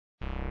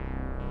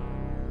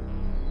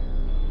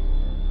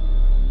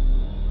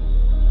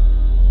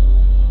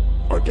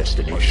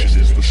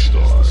destination is the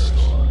stars.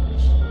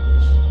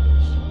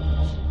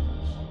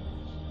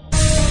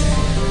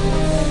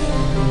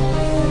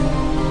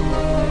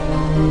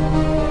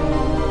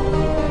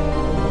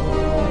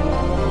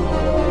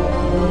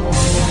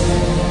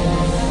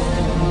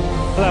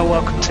 Hello,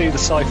 welcome to the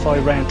Sci-Fi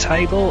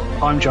Roundtable.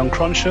 I'm John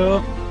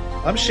Cronshaw.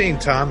 I'm Shane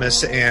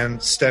Thomas,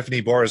 and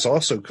Stephanie Barr is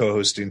also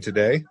co-hosting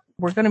today.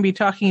 We're going to be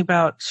talking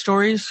about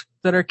stories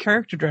that are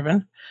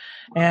character-driven,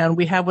 and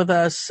we have with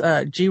us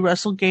G.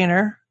 Russell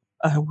Gaynor,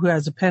 who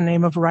has a pen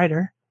name of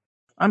writer.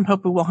 I'm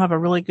hoping we'll have a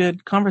really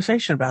good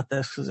conversation about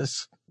this because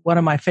it's one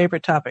of my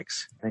favorite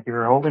topics. Thank you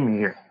for holding me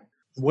here.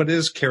 What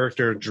is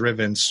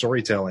character-driven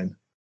storytelling?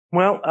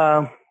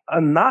 Well,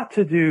 not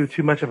to do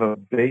too much of a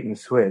bait and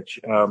switch.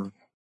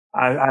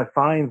 I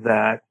find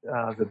that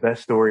the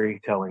best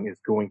storytelling is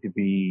going to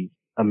be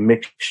a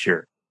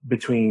mixture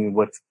between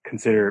what's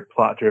considered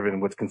plot-driven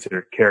and what's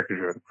considered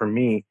character-driven. For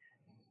me,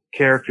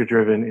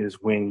 character-driven is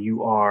when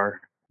you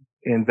are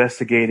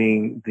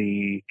investigating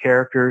the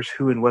characters,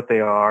 who and what they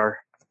are,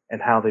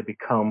 and how they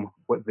become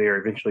what they're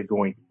eventually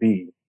going to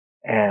be.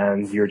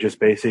 And you're just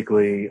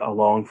basically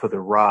along for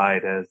the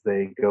ride as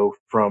they go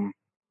from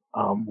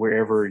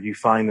wherever you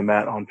find them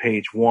at on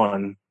page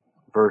one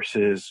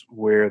versus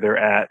where they're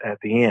at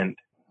the end.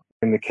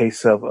 In the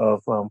case of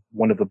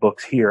one of the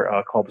books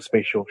here called The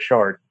Spatial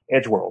Shard,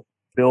 Edgeworld,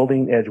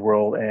 building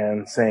Edgeworld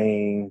and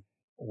saying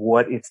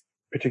what its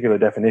particular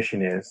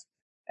definition is,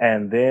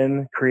 and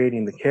then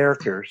creating the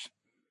characters,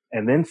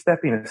 and then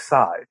stepping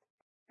aside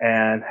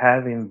and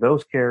having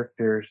those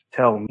characters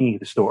tell me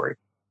the story.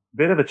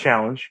 Bit of a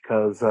challenge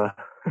because a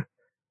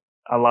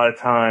lot of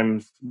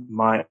times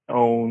my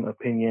own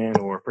opinion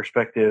or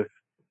perspective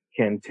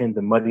can tend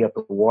to muddy up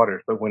the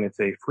waters, but when it's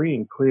a free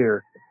and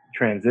clear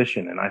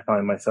transition and I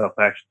find myself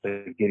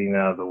actually getting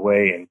out of the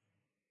way and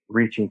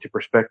reaching to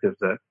perspectives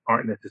that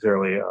aren't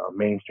necessarily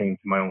mainstream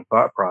to my own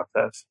thought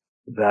process,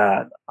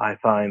 that I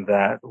find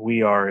that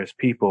we are as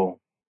people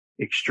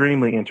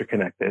extremely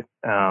interconnected.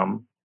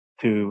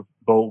 To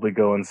boldly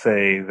go and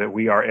say that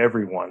we are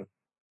everyone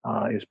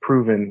is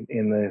proven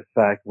in the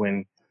fact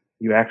when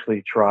you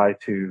actually try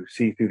to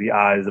see through the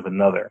eyes of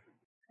another,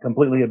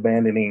 completely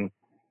abandoning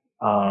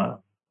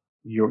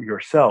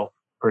yourself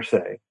per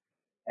se,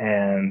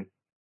 and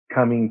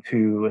coming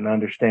to an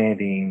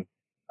understanding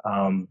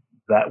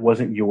that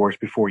wasn't yours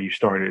before you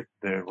started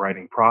the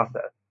writing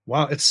process.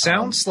 Wow, it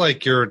sounds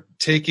like you're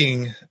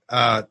taking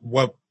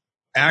what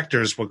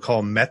actors would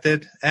call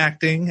method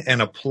acting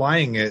and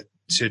applying it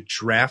to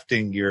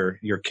drafting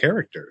your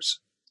characters.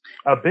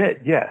 A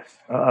bit, yes,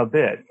 a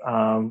bit.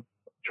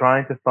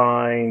 Trying to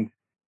find,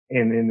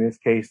 in this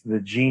case, the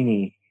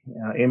genie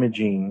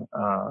imaging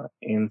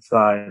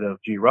inside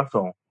of G.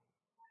 Russell,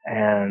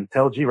 and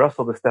tell G.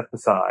 Russell to step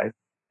aside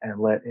and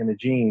let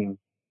Imogene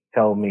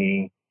tell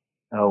me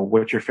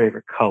what's your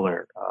favorite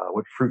color,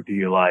 what fruit do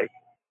you like.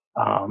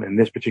 In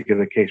this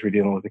particular case, we're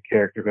dealing with a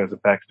character who has a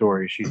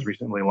backstory. She's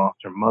recently lost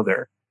her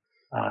mother.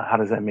 How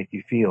does that make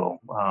you feel?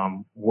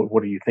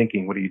 What are you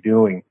thinking? What are you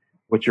doing?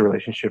 What's your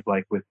relationship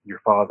like with your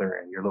father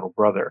and your little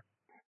brother?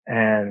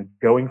 And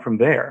going from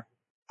there.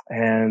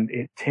 And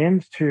it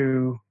tends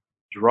to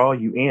draw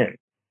you in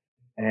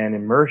and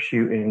immerse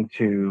you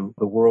into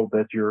the world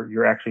that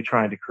you're actually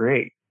trying to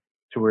create,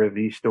 to where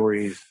these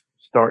stories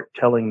start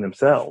telling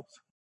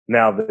themselves.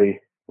 Now, the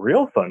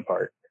real fun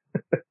part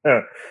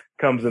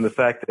comes in the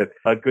fact that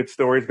a good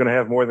story is going to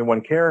have more than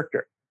one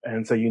character.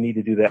 And so you need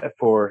to do that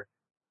for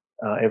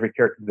every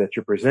character that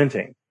you're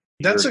presenting.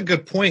 That's a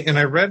good point. And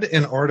I read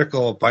an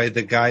article by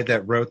the guy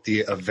that wrote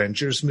the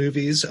Avengers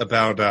movies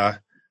about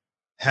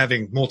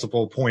having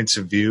multiple points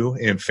of view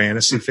in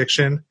fantasy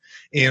fiction.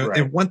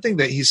 And one thing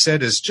that he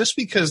said is just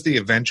because the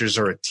Avengers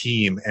are a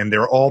team and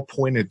they're all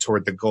pointed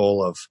toward the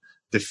goal of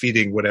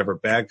defeating whatever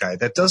bad guy,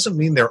 that doesn't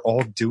mean they're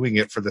all doing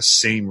it for the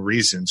same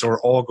reasons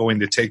or all going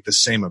to take the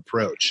same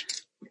approach.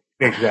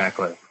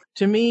 Exactly.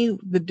 To me,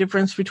 the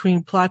difference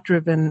between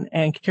plot-driven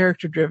and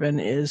character-driven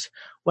is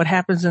what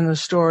happens in the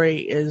story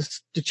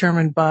is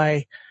determined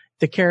by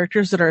the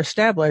characters that are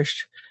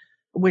established,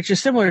 which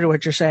is similar to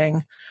what you're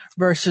saying,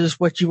 versus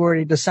what you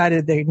already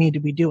decided they need to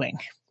be doing.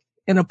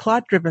 In a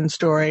plot-driven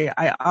story,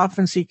 I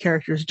often see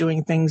characters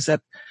doing things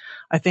that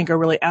I think are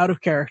really out of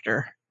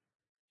character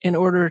in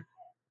order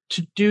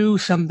to do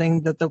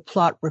something that the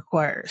plot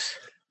requires.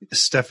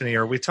 Stephanie,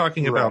 are we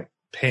talking about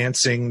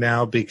pantsing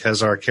now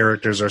because our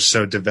characters are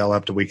so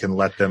developed we can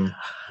let them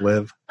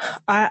live?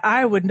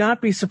 I would not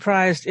be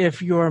surprised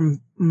if your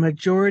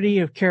majority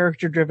of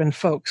character-driven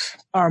folks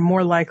are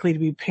more likely to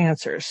be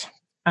pantsers.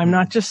 I'm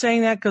not just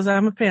saying that because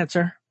I'm a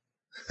pantser.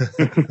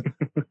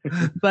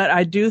 But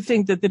I do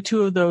think that the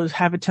two of those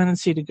have a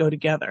tendency to go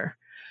together.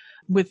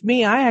 With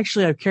me, I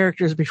actually have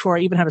characters before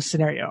I even have a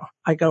scenario.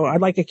 I go, I'd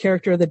like a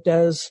character that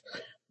does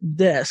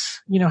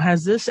this,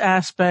 has this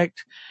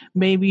aspect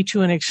maybe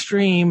to an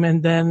extreme,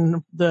 and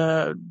then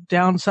the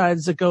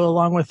downsides that go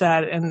along with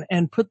that,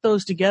 and put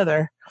those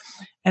together.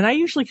 And I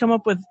usually come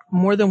up with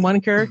more than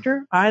one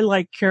character. I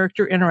like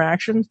character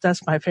interactions.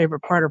 That's my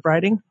favorite part of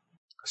writing.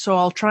 So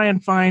I'll try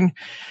and find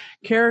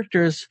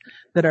characters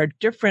that are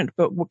different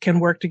but can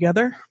work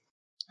together.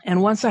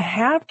 And once I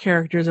have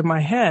characters in my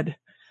head,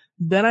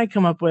 then I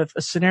come up with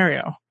a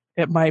scenario.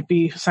 It might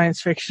be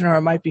science fiction, or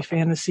it might be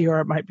fantasy, or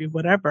it might be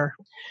whatever.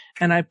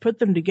 And I put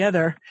them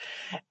together,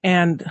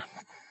 and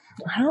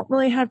I don't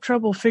really have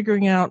trouble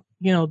figuring out,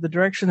 the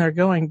direction they're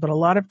going. But a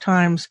lot of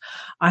times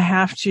I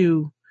have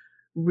to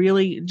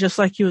really, just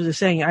like you were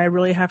saying, I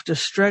really have to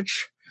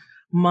stretch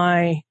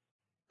my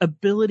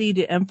ability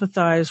to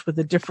empathize with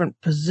a different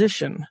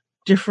position,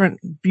 different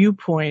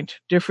viewpoint,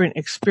 different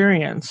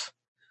experience,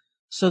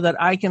 so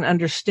that I can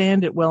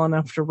understand it well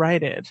enough to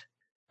write it.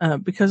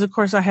 Because, of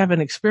course, I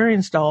haven't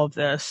experienced all of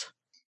this.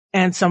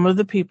 And some of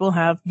the people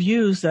have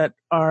views that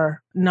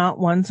are not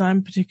ones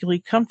I'm particularly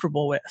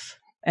comfortable with.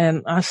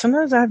 And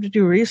sometimes I have to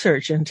do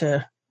research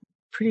into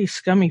pretty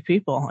scummy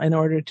people in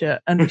order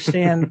to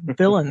understand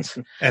villains.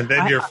 And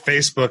then your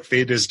Facebook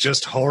feed is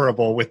just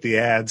horrible with the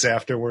ads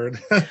afterward.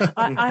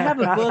 I have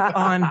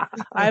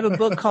a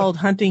book called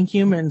Hunting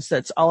Humans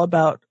that's all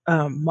about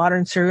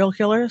modern serial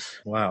killers.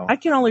 Wow. I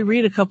can only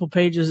read a couple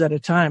pages at a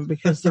time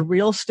because the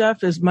real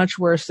stuff is much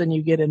worse than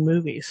you get in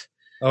movies.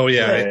 Oh,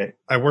 yeah.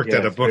 I worked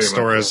at a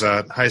bookstore as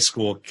a high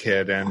school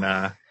kid,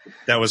 and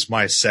that was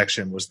my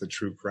section, was the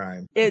true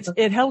crime.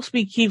 It helps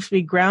me, keeps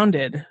me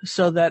grounded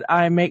so that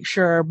I make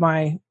sure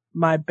my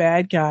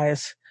bad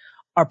guys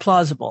are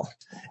plausible.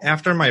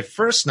 After my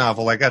first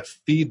novel, I got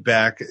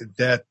feedback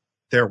that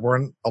there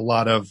weren't a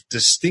lot of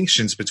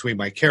distinctions between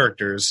my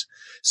characters.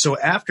 So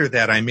after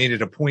that, I made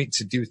it a point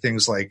to do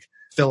things like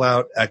fill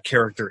out a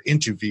character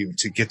interview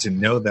to get to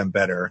know them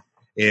better,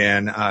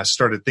 and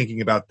started thinking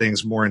about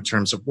things more in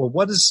terms of, well,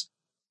 what is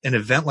an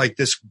event like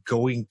this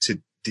going to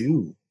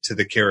do to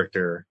the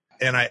character?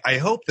 And I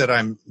hope that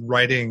I'm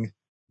writing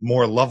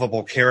more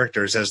lovable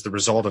characters as the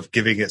result of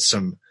giving it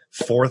some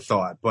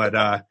forethought.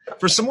 But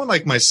for someone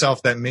like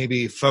myself that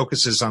maybe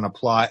focuses on a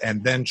plot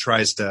and then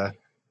tries to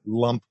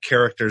lump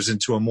characters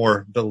into a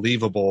more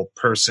believable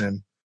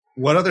person,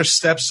 what other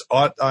steps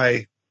ought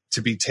I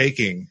to be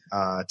taking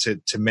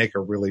to make a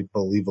really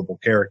believable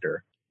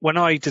character? When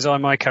I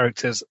design my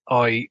characters,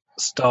 I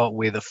start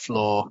with a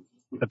flaw,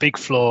 a big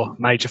flaw,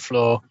 major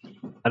flaw,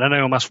 and then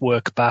I almost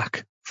work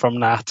back from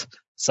that.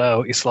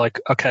 So it's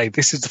like, okay,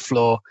 this is the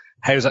flaw.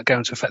 How is that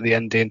going to affect the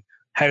ending?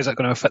 How is that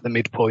going to affect the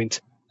midpoint?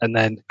 And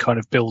then kind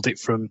of build it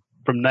from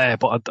there.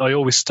 But I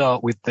always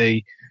start with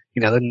the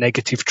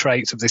negative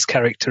traits of this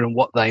character and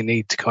what they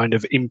need to kind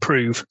of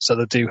improve, so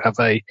they do have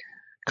a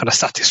kind of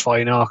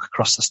satisfying arc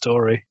across the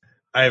story.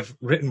 I've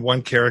written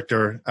one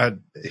character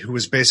who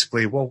was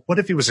basically, well, what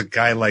if he was a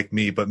guy like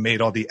me but made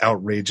all the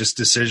outrageous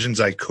decisions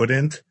I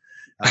couldn't?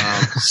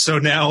 So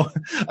now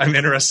I'm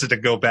interested to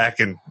go back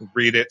and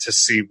read it to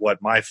see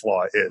what my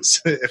flaw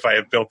is, if I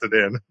have built it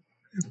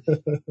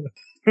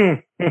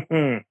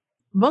in.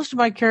 Most of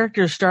my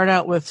characters start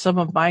out with some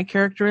of my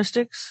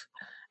characteristics,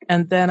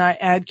 and then I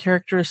add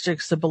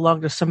characteristics that belong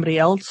to somebody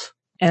else.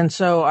 And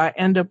so I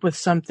end up with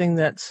something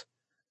that's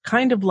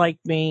kind of like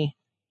me,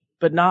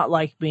 but not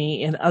like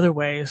me in other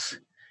ways.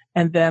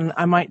 And then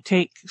I might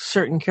take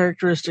certain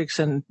characteristics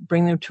and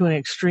bring them to an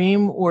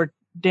extreme or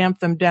damp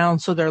them down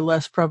so they're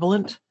less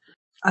prevalent.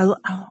 I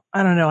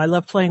don't know. I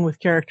love playing with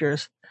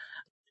characters.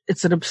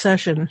 It's an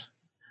obsession,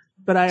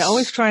 but I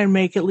always try and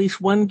make at least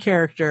one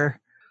character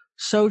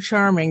so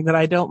charming that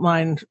I don't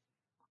mind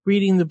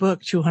reading the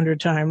book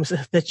 200 times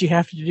that you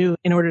have to do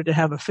in order to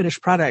have a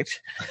finished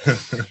product. You're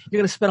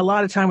going to spend a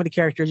lot of time with the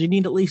characters. You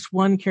need at least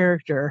one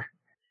character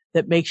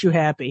that makes you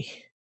happy,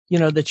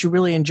 that you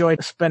really enjoy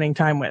spending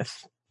time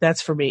with.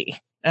 That's for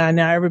me.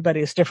 Now everybody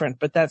is different,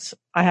 but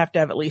I have to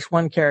have at least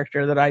one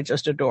character that I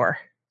just adore.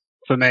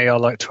 For me, I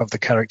like to have the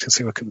characters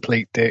who are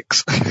complete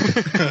dicks.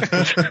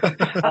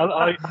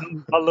 I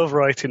love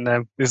writing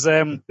them. There's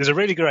a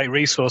really great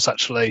resource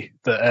actually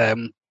that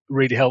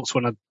really helps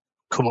when I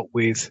come up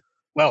with,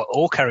 well,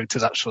 all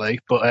characters actually,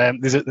 but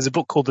there's a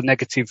book called The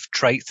Negative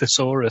Trait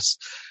Thesaurus.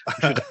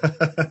 I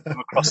should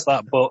come across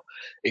that, but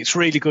it's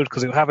really good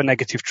because it'll have a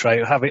negative trait,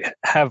 it'll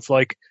have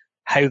like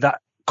how that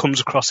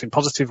comes across in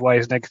positive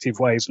ways, negative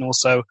ways, and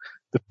also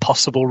the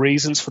possible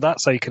reasons for that.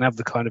 So you can have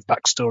the kind of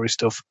backstory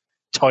stuff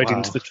tied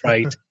into the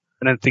trait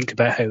and then think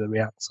about how they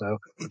react. So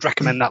I'd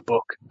recommend that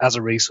book as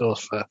a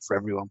resource for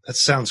everyone. That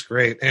sounds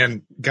great.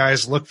 And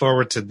guys, look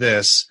forward to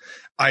this.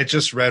 I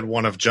just read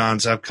one of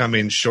John's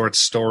upcoming short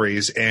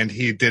stories, and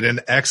he did an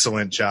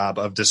excellent job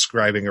of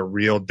describing a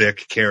real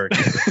dick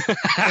character.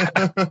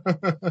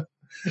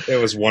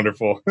 It was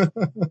wonderful.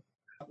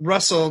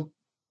 Russell,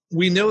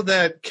 we know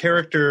that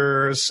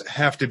characters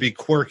have to be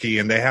quirky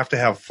and they have to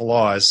have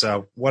flaws.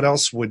 What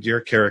else would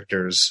your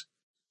characters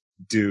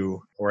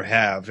do or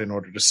have in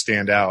order to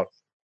stand out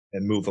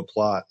and move a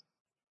plot?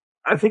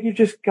 I think you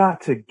just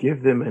got to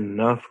give them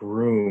enough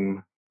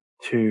room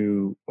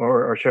to,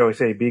 or shall we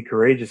say, be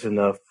courageous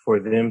enough for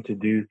them to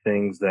do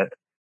things that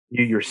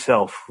you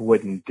yourself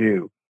wouldn't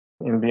do.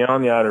 In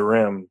Beyond the Outer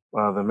Rim,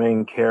 the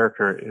main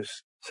character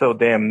is so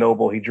damn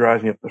noble, he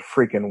drives me up the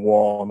freaking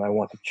wall and I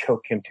want to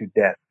choke him to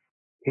death.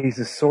 He's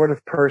the sort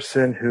of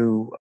person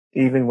who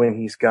even when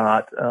he's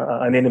got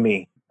an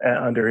enemy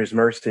under his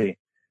mercy.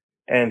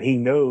 And he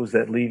knows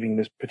that leaving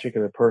this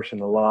particular person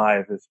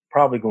alive is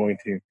probably going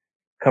to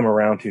come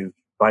around to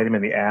bite him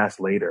in the ass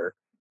later,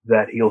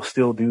 that he'll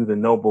still do the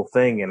noble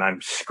thing. And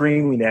I'm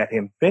screaming at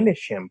him,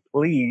 finish him,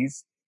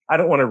 please. I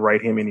don't want to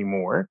write him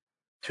anymore.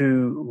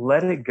 To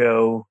let it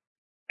go.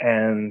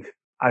 And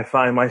I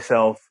find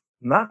myself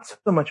not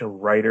so much a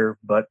writer,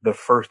 but the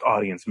first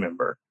audience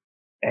member.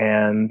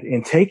 And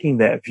in taking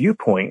that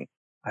viewpoint,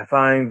 I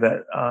find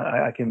that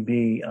I can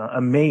be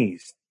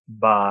amazed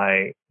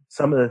by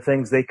some of the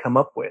things they come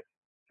up with.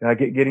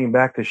 Getting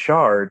back to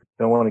Shard,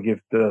 don't want to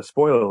give the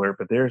spoiler alert,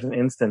 but there's an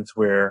instance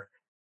where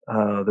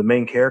the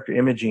main character,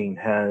 Imogene,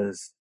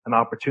 has an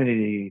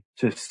opportunity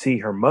to see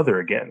her mother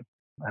again.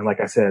 And like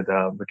I said,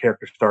 the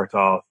character starts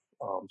off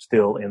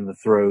still in the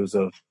throes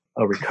of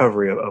a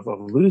recovery of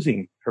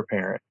losing her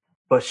parent,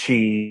 but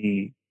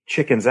she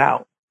chickens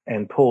out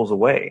and pulls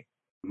away,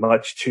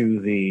 much to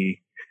the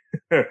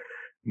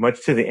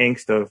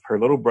angst of her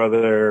little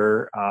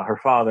brother, her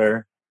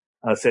father,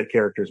 said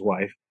character's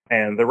wife,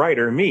 and the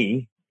writer,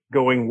 me,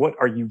 going, what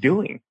are you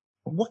doing?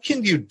 What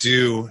can you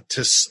do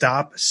to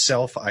stop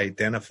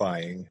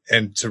self-identifying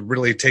and to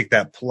really take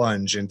that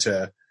plunge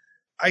into,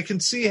 I can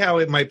see how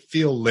it might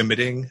feel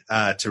limiting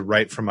to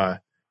write from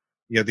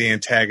the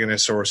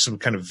antagonist or some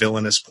kind of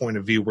villainous point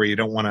of view where you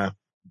don't want to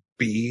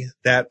be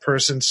that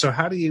person. So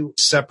how do you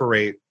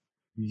separate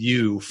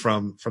you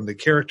from the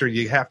character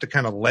you have to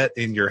kind of let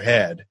in your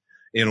head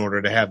in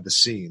order to have the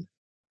scene?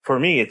 For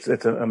me, it's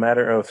a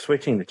matter of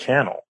switching the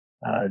channel.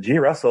 G.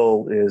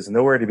 Russell is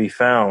nowhere to be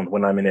found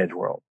when I'm in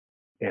Edgeworld.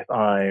 If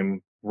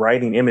I'm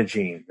writing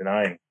Imogene, then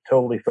I'm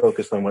totally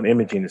focused on what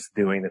Imogene is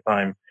doing. If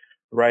I'm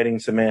writing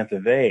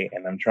Samantha Vey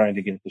and I'm trying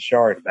to get the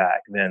Shard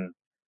back, then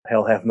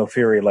hell hath no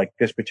fury like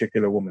this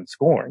particular woman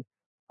scorned.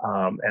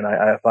 And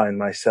I find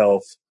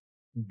myself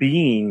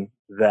being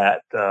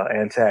that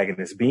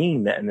antagonist,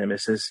 being that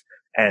nemesis,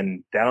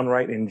 and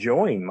downright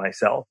enjoying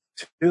myself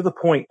to the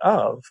point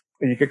of,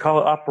 you could call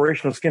it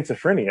operational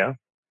schizophrenia.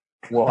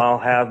 Well, I'll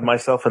have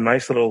myself a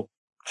nice little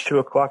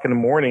 2:00 in the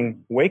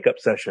morning wake up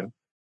session,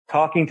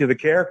 talking to the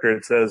character.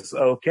 It says,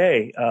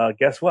 okay,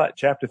 guess what?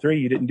 Chapter 3,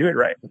 you didn't do it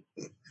right.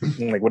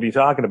 I'm like, what are you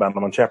talking about?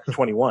 I'm on chapter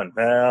 21.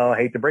 Well, I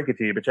hate to break it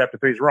to you, but chapter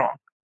 3 is wrong.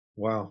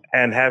 Wow.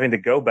 And having to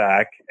go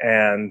back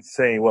and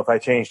say, well, if I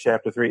change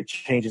chapter 3, it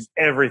changes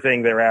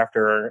everything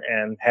thereafter,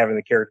 and having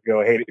the character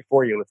go, I hate it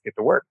for you, let's get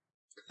to work.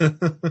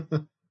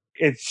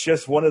 It's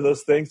just one of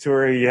those things to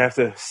where you have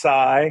to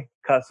sigh,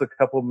 cuss a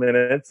couple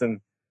minutes, and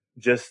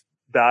just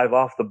dive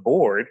off the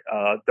board.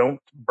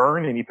 Don't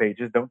burn any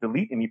pages, don't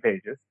delete any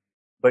pages,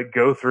 but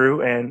go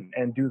through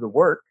and do the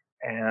work.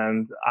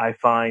 And I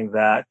find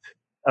that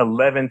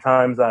 11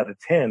 times out of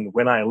 10,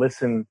 when I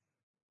listen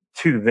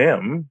to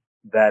them,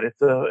 that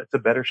it's a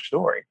better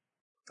story.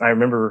 I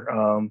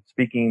remember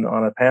speaking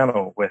on a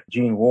panel with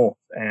Gene Wolfe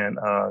and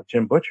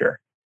Jim Butcher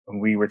when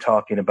we were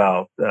talking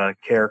about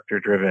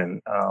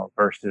character-driven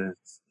versus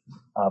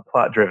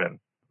plot-driven.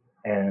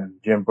 And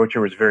Jim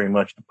Butcher was very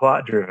much the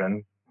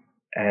plot-driven,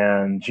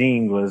 and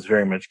Gene was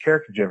very much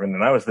character-driven,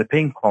 and I was the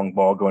ping-pong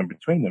ball going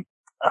between them.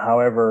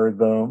 However,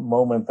 the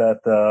moment that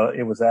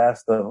it was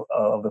asked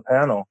of the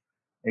panel,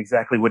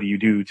 exactly what do you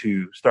do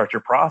to start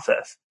your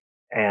process?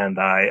 And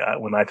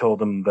when I told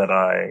them that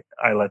I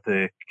let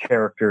the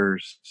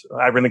characters,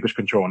 I relinquish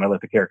control and I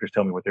let the characters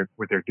tell me what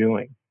they're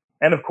doing.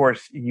 And of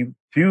course, you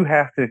do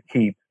have to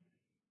keep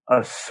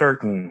a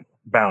certain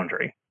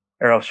boundary,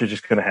 or else you're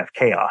just going to have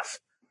chaos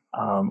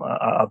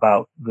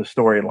about the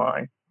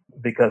storyline,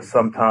 because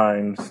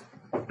sometimes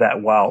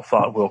that wild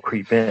thought will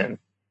creep in.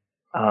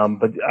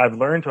 But I've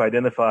learned to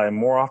identify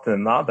more often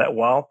than not that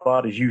wild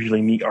thought is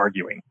usually me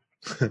arguing.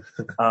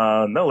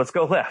 No, let's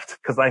go left,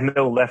 because I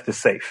know left is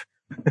safe.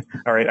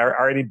 All right, I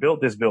already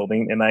built this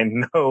building and I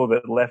know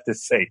that left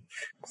is safe.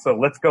 So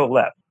let's go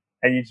left.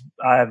 And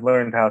I have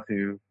learned how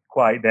to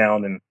quiet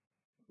down and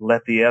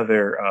let the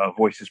other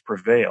voices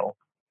prevail.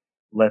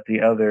 Let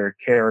the other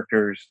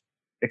characters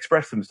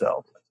express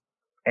themselves.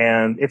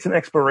 And it's an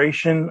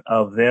exploration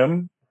of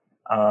them.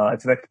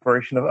 It's an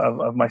exploration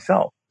of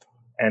myself,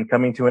 and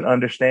coming to an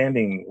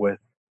understanding with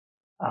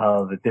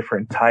the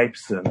different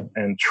types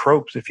and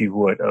tropes, if you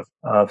would,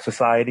 of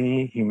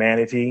society,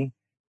 humanity,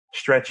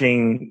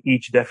 stretching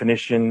each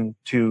definition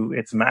to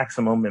its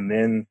maximum, and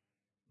then,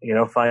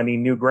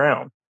 finding new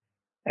ground.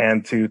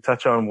 And to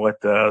touch on what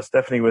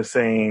Stephanie was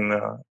saying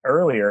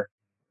earlier,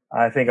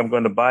 I think I'm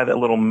going to buy that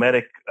little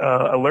medic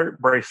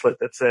alert bracelet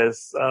that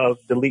says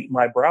delete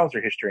my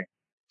browser history.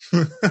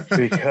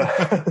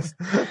 Because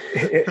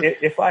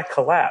if I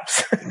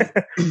collapse,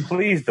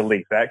 please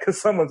delete that, because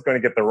someone's going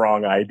to get the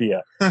wrong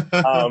idea.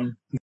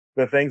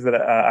 The things that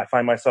I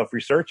find myself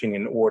researching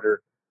in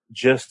order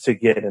just to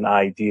get an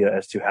idea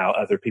as to how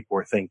other people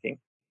are thinking,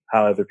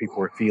 how other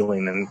people are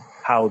feeling, and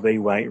how they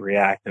might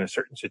react in a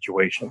certain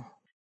situation.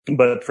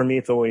 But for me,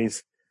 it's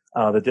always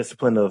the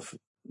discipline of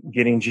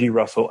getting G.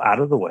 Russell out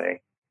of the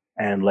way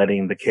and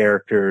letting the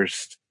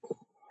characters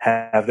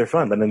have their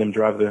fun, letting them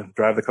drive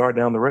the car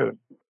down the road.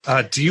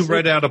 Do you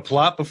write out a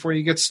plot before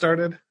you get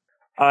started?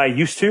 I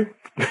used to,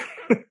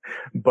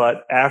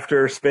 but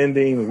after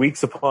spending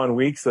weeks upon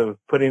weeks of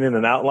putting in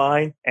an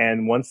outline,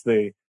 and once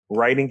the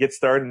writing gets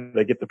started,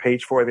 I get the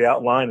page for the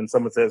outline, and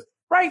someone says,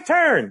 "Right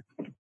turn,"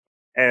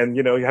 and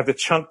you have to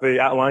chunk the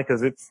outline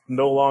because it's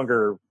no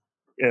longer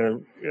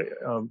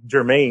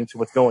germane to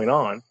what's going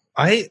on.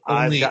 I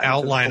only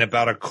outline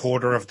about a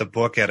quarter of the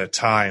book at a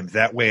time.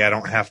 That way I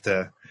don't have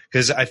to,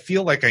 because I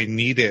feel like I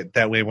need it.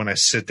 That way when I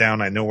sit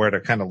down, I know where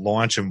to kind of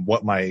launch and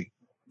what my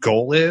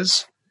goal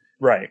is.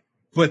 Right.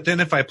 But then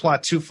if I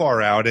plot too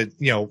far out,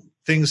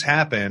 things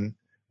happen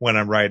when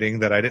I'm writing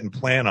that I didn't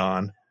plan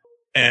on.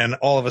 And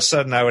all of a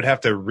sudden I would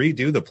have to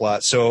redo the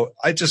plot. So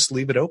I just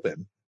leave it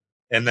open.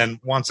 And then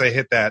once I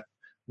hit that,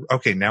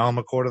 okay, now I'm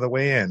a quarter of the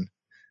way in.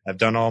 I've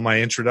done all my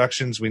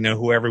introductions. We know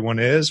who everyone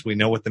is. We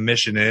know what the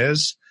mission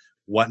is.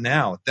 What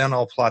now? Then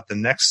I'll plot the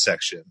next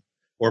section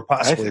or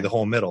possibly the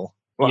whole middle.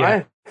 Well,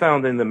 I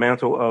found in the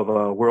mantle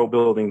of world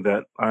building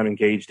that I'm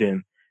engaged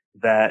in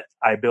that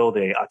I build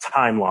a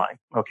timeline.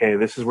 Okay,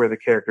 this is where the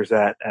character's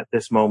at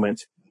this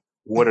moment.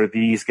 What are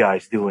these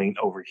guys doing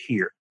over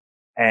here?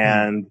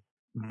 And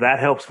that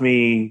helps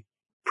me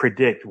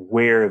predict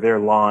where their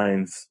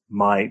lines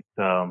might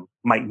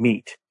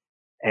meet.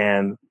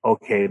 And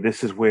okay,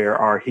 this is where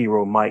our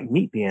hero might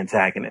meet the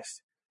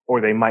antagonist,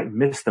 or they might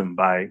miss them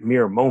by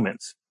mere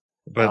moments.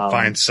 But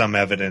find some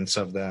evidence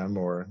of them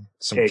or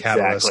some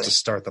catalyst to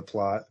start the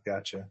plot.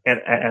 Gotcha.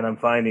 And I'm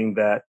finding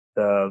that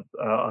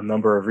a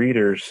number of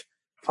readers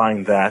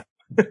find that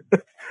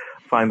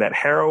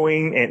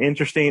harrowing and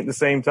interesting at the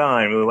same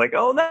time. They're like,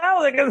 oh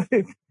no,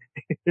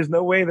 there's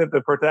no way that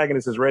the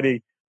protagonist is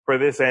ready for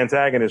this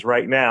antagonist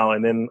right now.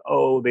 And then,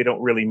 they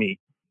don't really meet.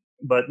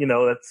 But,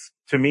 that's,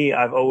 to me,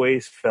 I've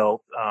always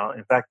felt,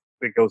 in fact,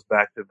 it goes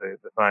back to the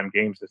Time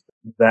game system,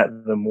 that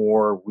the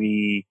more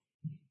we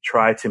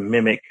try to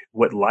mimic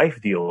what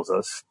life deals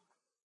us,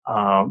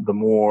 the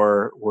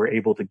more we're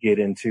able to get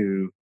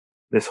into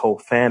this whole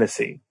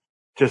fantasy.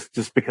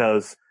 Just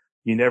because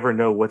you never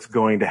know what's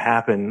going to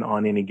happen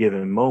on any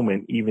given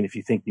moment, even if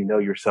you think you know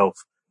yourself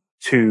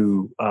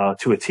to a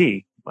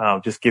T.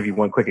 I'll just give you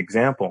one quick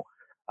example.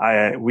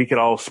 We could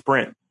all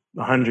sprint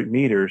 100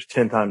 meters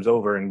 10 times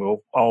over, and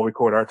we'll all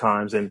record our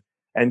times and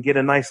get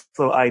a nice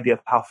little idea of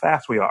how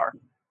fast we are.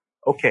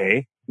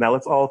 Okay, now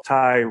let's all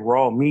tie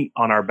raw meat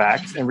on our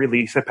backs and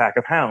release a pack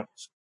of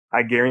hounds.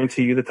 I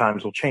guarantee you the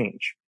times will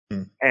change.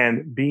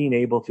 And being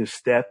able to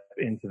step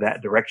into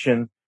that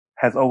direction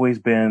has always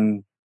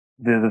been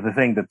the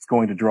thing that's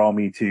going to draw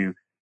me to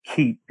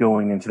keep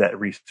going into that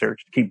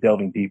research, keep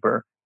delving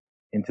deeper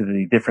into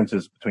the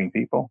differences between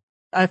people.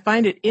 I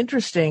find it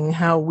interesting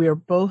how we're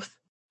both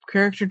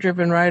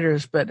character-driven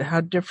writers, but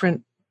how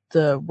different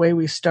the way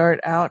we start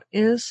out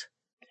is.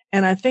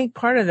 And I think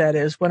part of that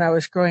is when I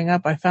was growing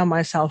up, I found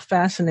myself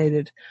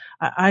fascinated.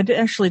 I'd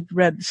actually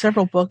read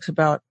several books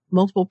about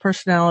multiple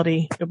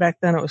personality. Back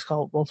then it was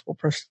called multiple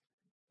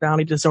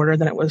personality disorder.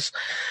 Then it was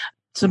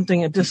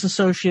something, a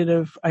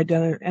dissociative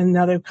identity. And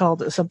now they've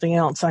called it something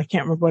else. I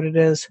can't remember what it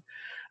is.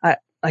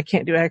 I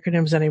can't do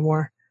acronyms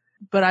anymore.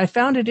 But I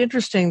found it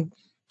interesting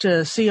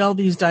to see all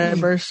these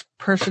diverse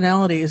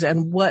personalities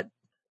and what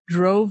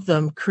drove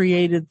them,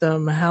 created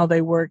them, how they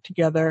work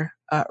together.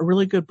 A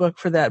really good book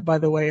for that, by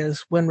the way,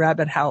 is When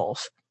Rabbit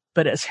Howls,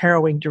 but it's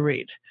harrowing to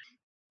read.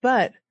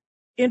 But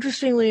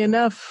interestingly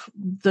enough,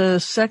 the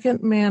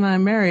second man I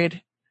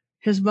married,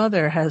 his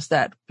mother has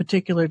that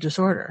particular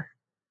disorder.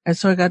 And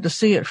so I got to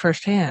see it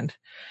firsthand.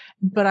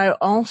 But I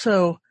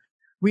also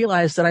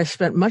realized that I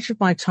spent much of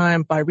my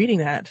time by reading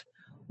that,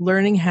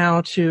 learning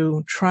how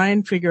to try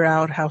and figure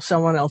out how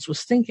someone else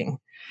was thinking.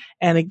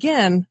 And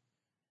again,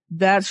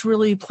 that's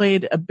really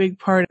played a big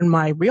part in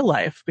my real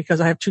life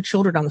because I have 2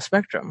 children on the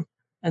spectrum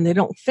and they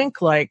don't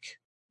think like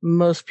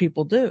most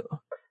people do.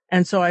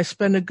 And so I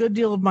spend a good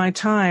deal of my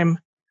time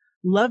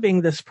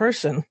loving this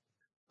person,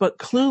 but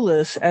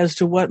clueless as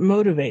to what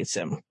motivates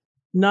him,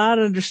 not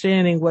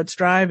understanding what's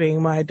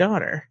driving my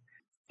daughter.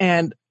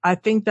 And I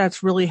think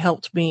that's really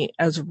helped me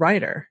as a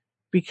writer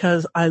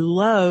because I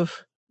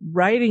love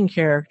writing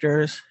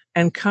characters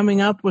and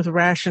coming up with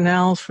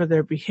rationales for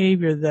their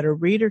behavior that a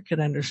reader can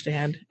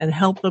understand and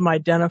help them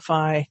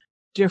identify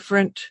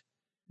different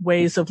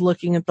ways of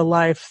looking at the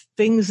life,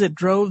 things that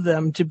drove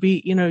them to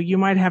be, you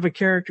might have a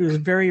character who's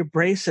very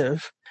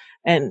abrasive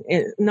and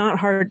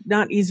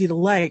not easy to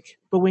like,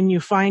 but when you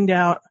find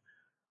out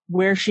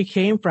where she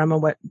came from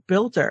and what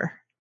built her,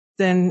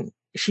 then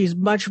she's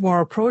much more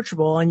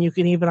approachable and you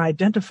can even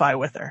identify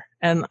with her.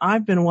 And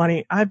I've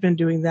been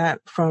doing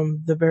that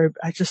from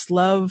I just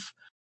love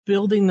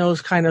building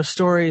those kind of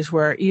stories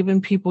where even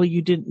people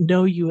you didn't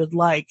know you would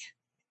like,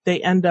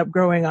 they end up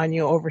growing on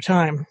you over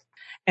time.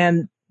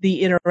 And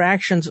the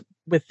interactions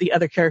with the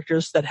other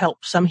characters that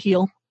help some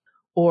heal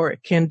or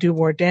can do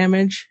more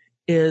damage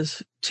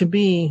is, to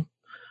me,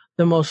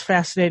 the most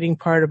fascinating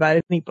part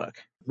about any book.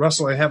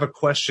 Russell, I have a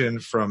question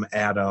from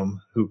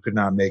Adam, who could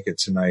not make it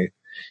tonight.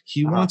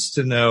 He wants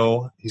to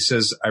know, he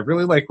says, I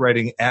really like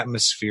writing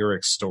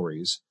atmospheric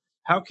stories.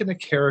 How can a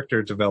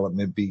character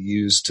development be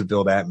used to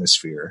build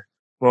atmosphere?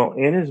 Well,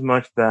 in as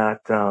much that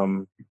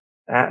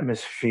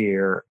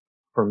atmosphere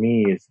for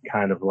me is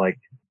kind of like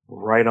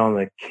right on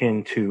the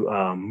kin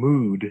to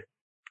mood.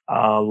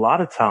 A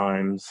lot of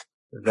times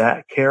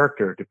that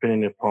character,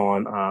 depending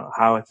upon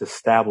how it's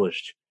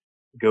established,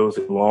 goes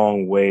a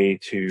long way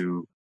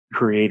to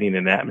creating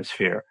an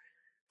atmosphere.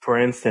 For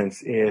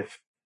instance, if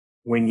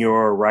when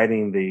you're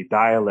writing the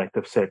dialect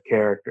of said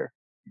character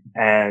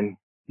and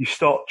you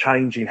start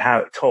changing how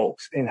it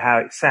talks and how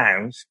it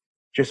sounds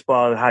just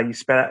by how you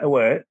spell out a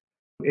word,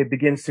 it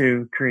begins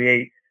to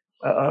create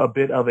a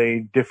bit of a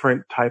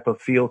different type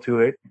of feel to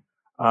it.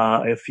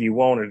 If you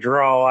want to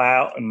draw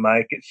out and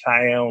make it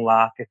sound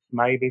like it's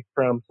maybe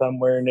from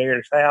somewhere near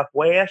the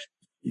Southwest,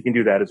 you can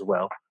do that as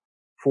well.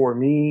 For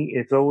me,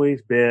 it's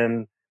always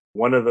been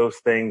one of those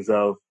things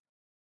of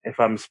if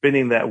I'm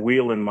spinning that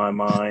wheel in my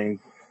mind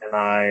and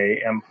I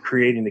am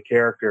creating the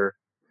character,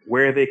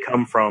 where they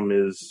come from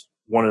is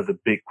one of the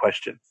big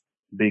questions,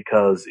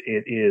 because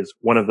it is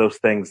one of those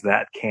things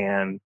that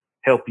can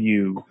help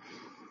you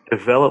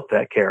develop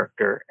that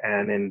character.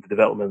 And in the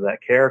development of that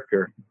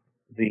character,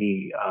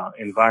 the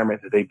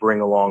environment that they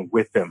bring along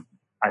with them,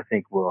 I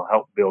think will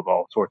help build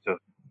all sorts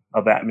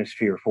of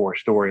atmosphere for a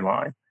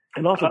storyline.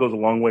 It also goes a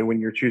long way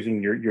when you're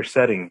choosing your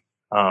setting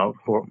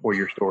for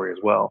your story as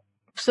well.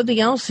 Something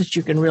else that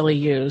you can really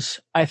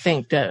use, I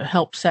think, to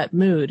help set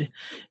mood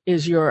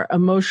is your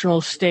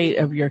emotional state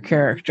of your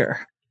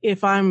character.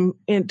 If I'm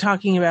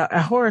talking about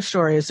a horror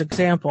story as an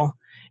example,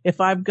 if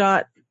I've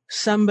got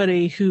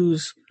somebody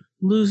who's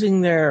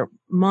losing their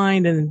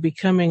mind and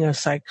becoming a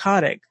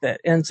psychotic that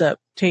ends up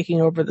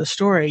taking over the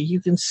story, you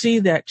can see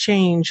that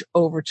change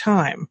over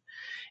time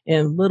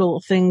in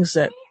little things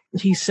that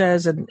he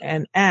says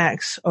and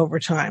acts over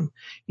time.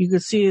 You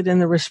could see it in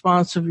the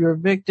response of your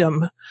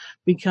victim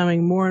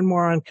becoming more and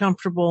more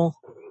uncomfortable,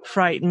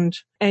 frightened,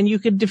 and you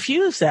could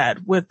diffuse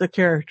that with the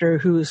character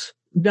who's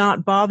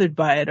not bothered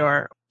by it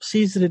or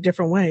sees it a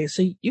different way.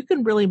 So you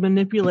can really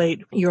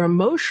manipulate your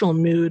emotional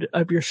mood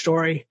of your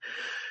story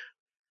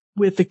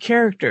with the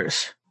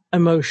character's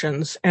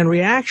emotions and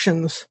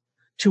reactions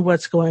to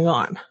what's going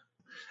on.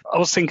 I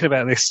was thinking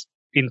about this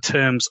in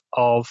terms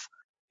of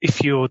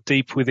if you're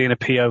deep within a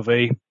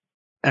POV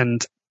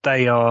and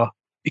they are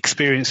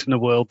experiencing the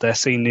world, they're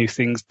seeing new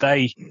things,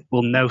 they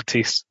will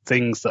notice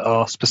things that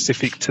are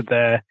specific to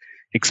their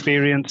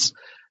experience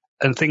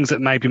and things that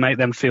maybe make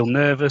them feel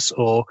nervous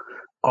or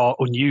are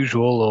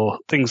unusual or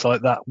things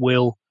like that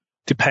will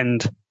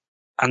depend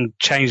and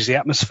change the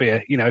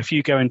atmosphere. You know, if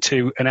you go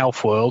into an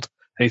elf world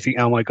and you think,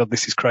 oh my God,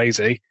 this is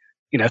crazy,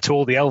 you know, to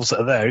all the elves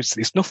that are there,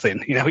 it's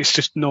nothing, you know, it's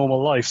just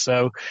normal life.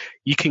 So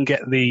you can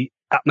get the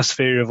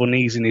atmosphere of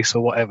uneasiness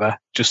or whatever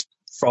just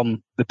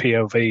from the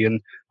POV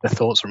and the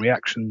thoughts and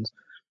reactions.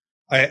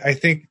 I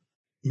think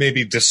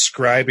maybe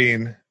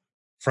describing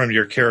from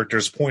your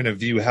character's point of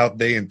view how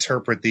they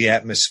interpret the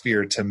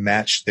atmosphere to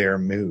match their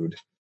mood.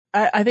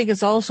 I think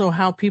it's also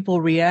how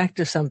people react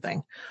to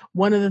something.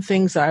 One of the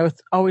things that I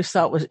always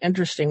thought was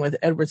interesting with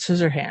Edward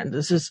Scissorhands,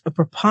 this is a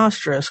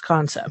preposterous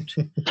concept,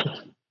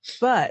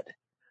 but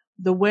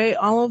the way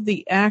all of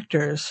the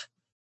actors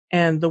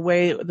and the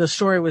way the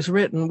story was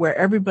written, where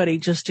everybody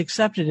just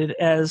accepted it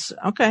as,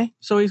 okay,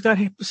 so he's got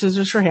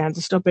scissors for hands,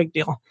 it's no big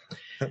deal.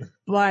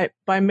 But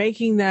by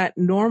making that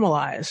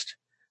normalized,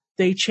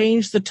 they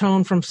changed the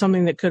tone from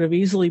something that could have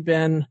easily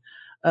been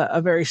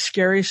a very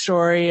scary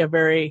story, a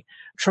very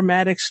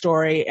traumatic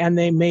story, and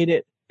they made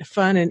it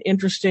fun and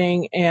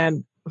interesting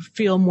and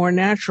feel more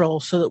natural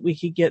so that we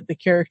could get the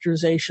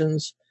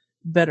characterizations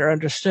better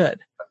understood.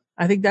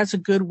 I think that's a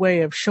good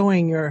way of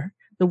showing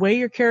the way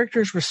your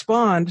characters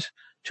respond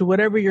to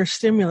whatever your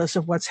stimulus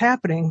of what's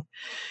happening.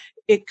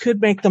 It could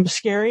make them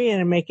scary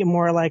and make it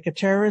more like a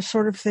terrorist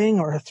sort of thing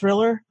or a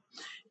thriller.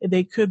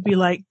 They could be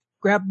like,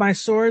 grab my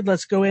sword,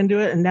 let's go into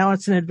it, and now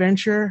it's an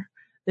adventure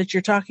that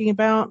you're talking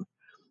about.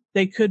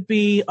 They could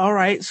be, all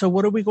right, so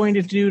what are we going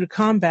to do to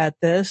combat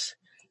this?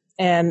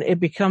 And it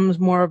becomes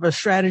more of a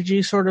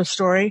strategy sort of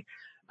story.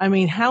 I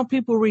mean, how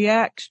people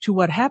react to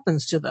what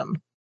happens to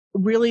them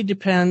really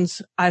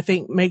depends, I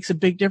think, makes a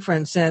big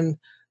difference in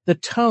the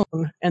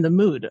tone and the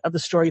mood of the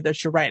story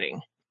that you're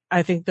writing.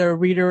 I think the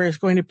reader is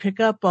going to pick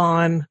up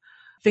on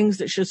things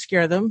that should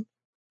scare them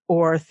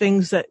or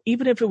things that,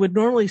 even if it would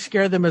normally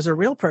scare them as a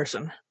real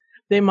person,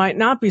 they might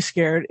not be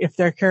scared if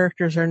their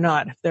characters are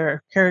not, if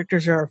their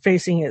characters are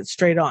facing it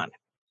straight on,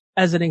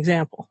 as an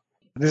example.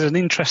 There's an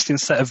interesting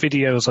set of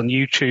videos on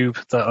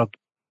YouTube that I've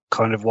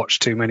kind of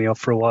watched too many of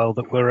for a while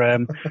that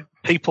were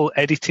people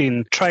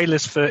editing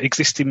trailers for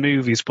existing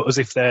movies, but as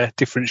if they're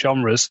different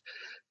genres.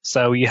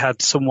 So you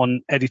had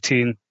someone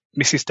editing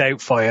Mrs.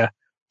 Doubtfire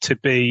to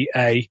be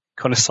a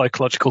kind of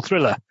psychological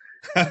thriller.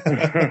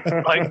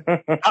 Like,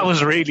 that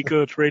was really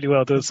good, really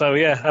well done. So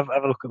yeah, have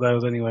a look at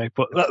those anyway.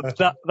 But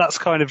that's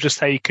kind of just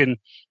how you can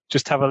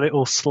just have a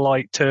little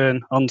slight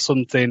turn on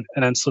something,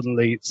 and then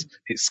suddenly it's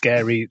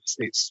scary,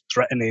 it's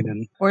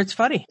threatening, or it's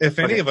funny. If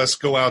any of us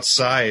go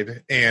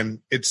outside and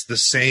it's the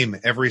same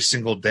every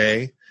single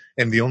day,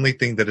 and the only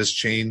thing that has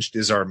changed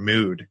is our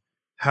mood,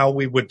 how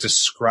we would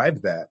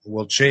describe that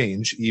will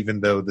change,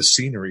 even though the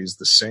scenery is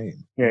the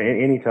same. Yeah,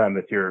 anytime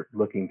that you're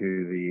looking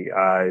through the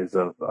eyes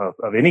of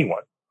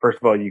anyone, first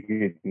of all, you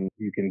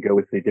can go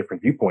with the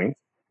different viewpoints,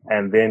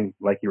 and then,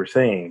 like you were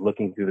saying,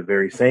 looking through the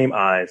very same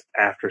eyes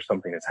after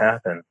something has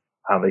happened,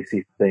 how they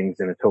see things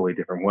in a totally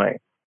different way.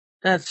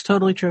 That's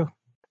totally true.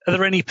 Are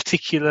there any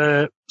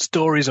particular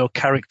stories or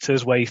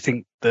characters where you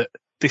think that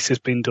this has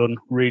been done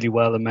really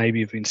well and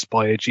maybe have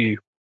inspired you?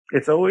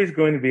 It's always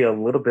going to be a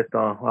little bit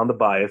on the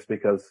bias,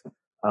 because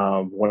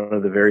one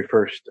of the very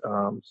first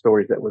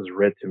stories that was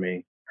read to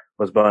me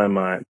was by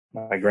my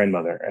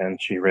grandmother,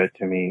 and she read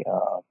to me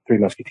Three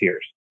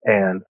Musketeers.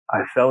 And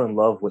I fell in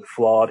love with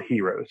flawed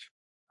heroes.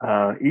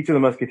 Each of the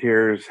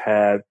Musketeers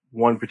had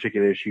one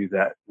particular issue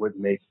that would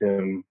make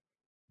them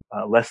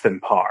less than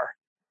par.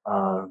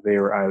 They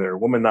were either a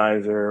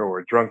womanizer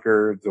or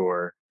drunkards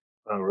or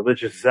a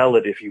religious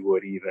zealot, if you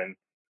would even,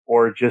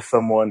 or just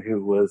someone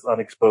who was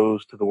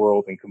unexposed to the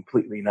world and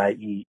completely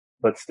naive,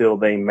 but still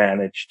they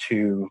managed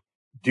to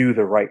do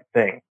the right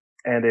thing.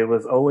 And it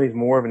was always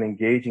more of an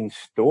engaging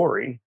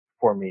story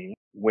for me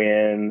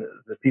when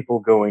the people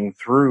going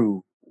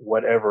through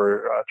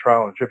whatever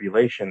trial and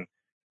tribulation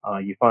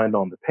you find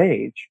on the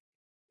page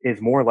is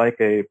more like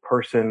a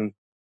person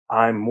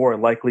I'm more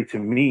likely to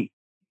meet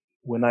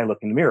when I look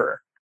in the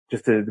mirror.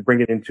 Just to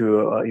bring it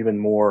into a even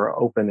more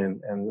open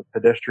and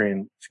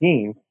pedestrian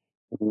scheme,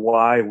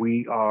 why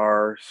we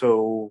are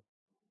so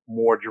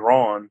more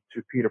drawn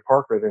to Peter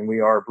Parker than we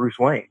are Bruce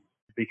Wayne.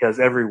 Because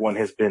everyone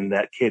has been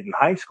that kid in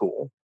high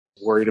school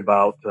worried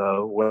about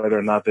whether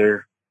or not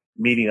they're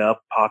meeting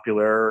up,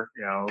 popular,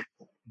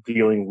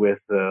 dealing with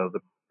the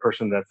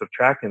person that's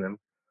attracting them,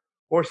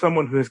 or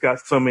someone who's got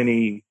so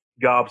many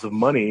gobs of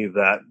money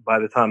that by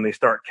the time they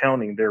start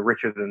counting, they're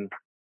richer than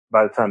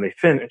by the time they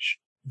finish.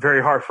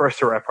 Very hard for us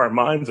to wrap our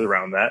minds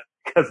around that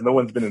because no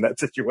one's been in that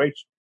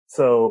situation.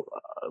 So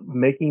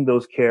making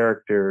those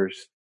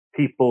characters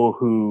people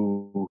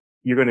who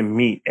you're going to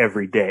meet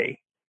every day,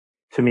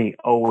 to me,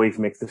 always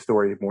makes the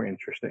story more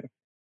interesting.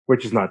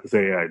 Which is not to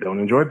say I don't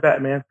enjoy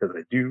Batman, because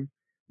I do,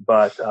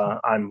 but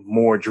I'm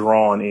more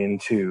drawn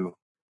into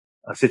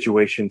a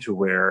situation to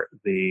where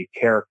the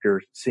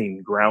characters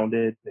seem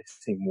grounded, they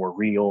seem more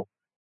real,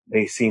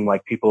 they seem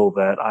like people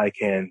that I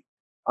can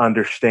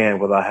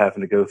understand without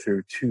having to go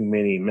through too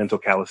many mental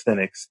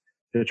calisthenics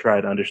to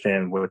try to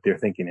understand what they're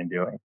thinking and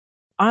doing.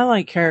 I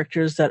like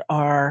characters that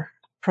are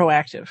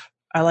proactive.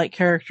 I like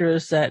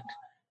characters that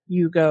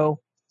you go,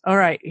 all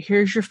right,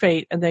 here's your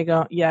fate. And they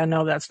go, yeah,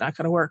 no, that's not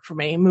going to work for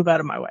me. Move out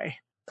of my way.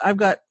 I've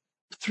got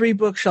 3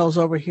 bookshelves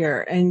over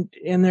here, and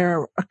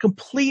they're a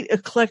complete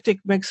eclectic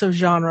mix of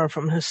genre,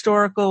 from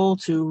historical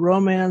to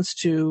romance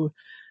to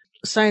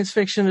science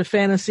fiction to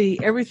fantasy,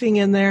 everything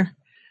in there.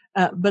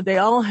 But they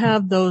all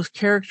have those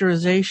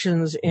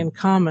characterizations in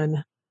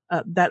common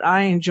that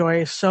I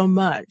enjoy so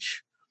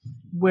much,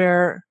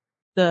 where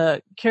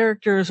the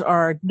characters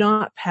are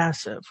not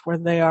passive, where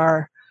they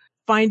are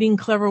finding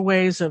clever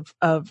ways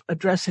of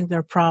addressing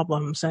their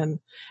problems and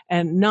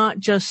not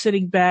just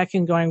sitting back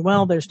and going,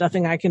 well, there's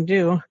nothing I can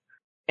do.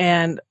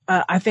 And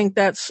I think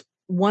that's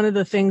one of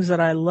the things that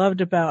I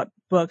loved about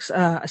books.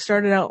 I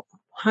started out,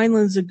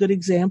 Heinlein's a good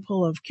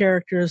example of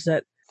characters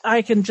that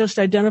I can just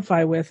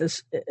identify with.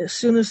 As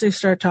soon as they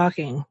start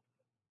talking,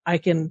 I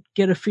can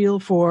get a feel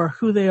for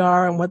who they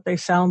are and what they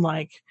sound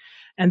like,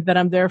 and that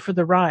I'm there for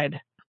the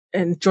ride.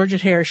 And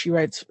Georgette Heyer, she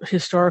writes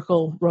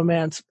historical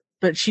romance,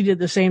 but she did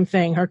the same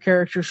thing. Her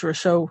characters were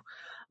so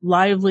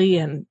lively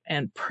and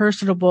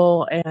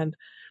personable and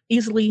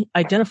easily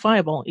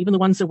identifiable, even the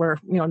ones that were,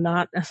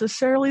 not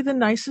necessarily the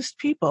nicest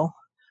people,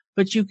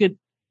 but you could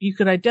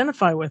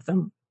identify with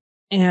them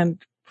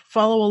and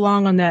follow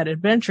along on that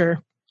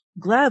adventure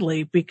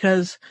gladly,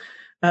 because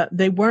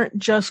they weren't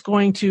just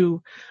going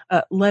to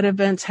let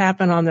events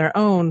happen on their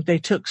own. They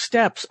took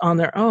steps on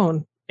their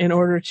own in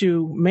order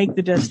to make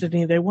the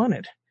destiny they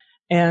wanted.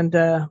 And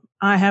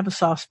I have a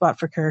soft spot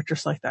for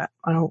characters like that.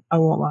 I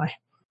won't lie.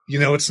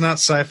 It's not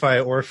sci-fi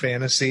or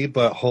fantasy,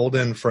 but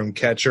Holden from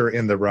Catcher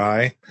in the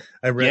Rye.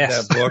 I read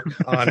that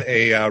book on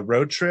a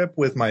road trip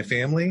with my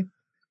family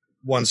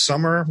one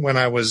summer when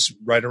I was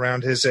right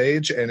around his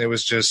age. And it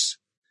was just,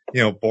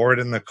 bored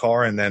in the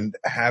car, and then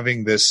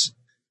having this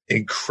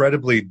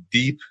incredibly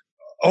deep,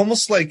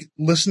 almost like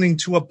listening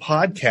to a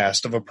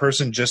podcast of a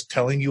person just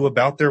telling you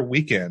about their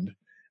weekend.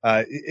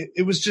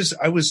 It was just,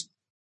 I was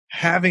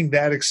having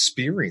that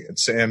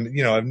experience. And,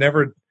 I've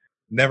never,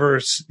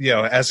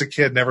 as a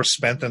kid, never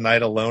spent the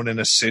night alone in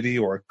a city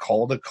or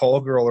called a call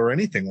girl or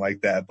anything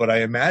like that. But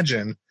I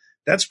imagine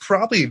that's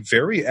probably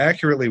very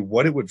accurately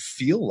what it would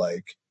feel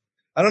like.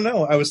 I don't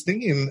know. I was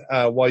thinking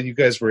while you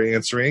guys were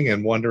answering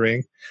and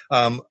wondering,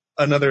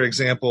 another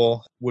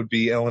example would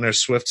be Eleanor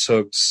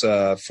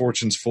Swifthook's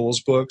Fortune's Fools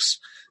books,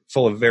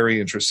 full of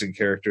very interesting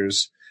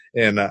characters.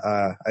 And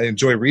I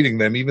enjoy reading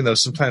them, even though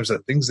sometimes the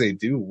things they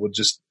do will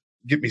just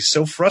get me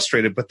so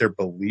frustrated, but they're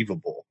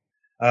believable.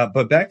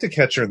 But back to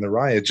Catcher in the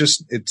Rye,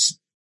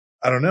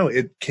 I don't know,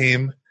 it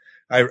came,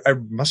 I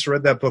must have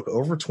read that book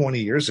over 20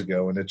 years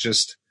ago, and it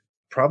just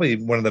probably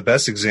one of the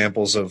best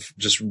examples of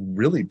just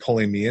really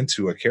pulling me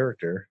into a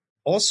character.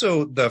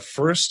 Also, the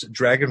first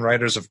Dragon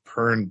Riders of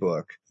Pern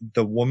book,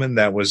 the woman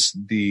that was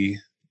the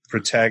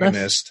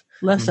protagonist,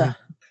 Lessa.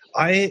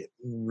 I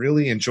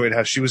really enjoyed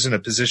how she was in a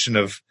position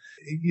of,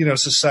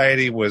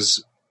 society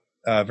was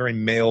very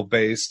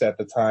male-based at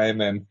the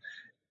time, and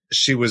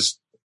she was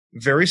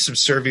very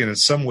subservient in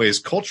some ways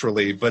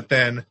culturally, but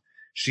then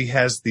she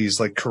has these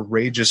like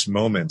courageous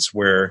moments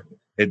where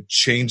it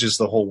changes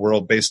the whole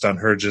world based on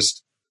her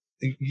just,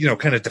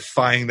 kind of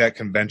defying that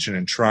convention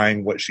and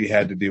trying what she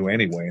had to do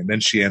anyway. And then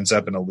she ends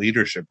up in a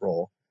leadership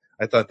role.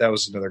 I thought that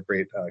was another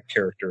great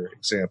character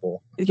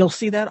example. You'll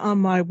see that on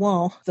my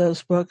wall,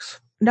 those books.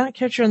 Not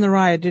Catcher in the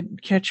Rye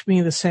didn't catch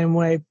me the same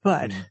way,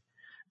 but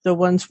the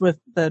ones with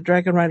the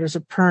Dragon Riders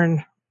of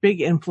Pern,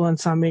 big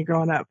influence on me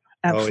growing up.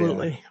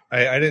 Absolutely. Oh,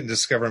 yeah. I didn't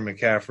discover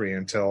McCaffrey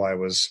until I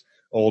was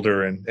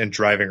older and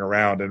driving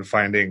around and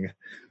finding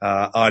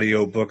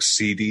audiobooks,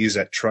 CDs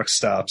at truck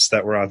stops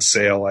that were on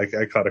sale.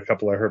 I caught a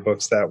couple of her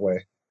books that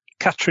way.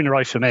 Catcher in the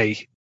Rye for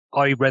me,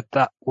 I read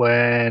that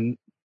when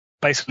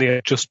basically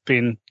I'd just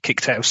been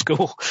kicked out of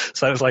school.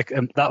 So it was like,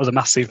 that was a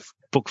massive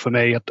book for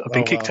me. I'd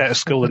been kicked out of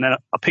school, and then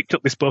I picked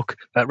up this book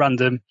at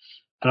random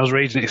and I was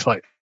reading it. It's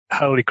like,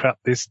 holy crap,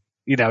 this,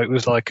 it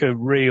was like a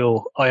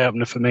real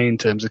eye-opener for me in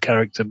terms of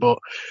character. But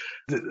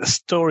the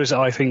stories that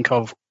I think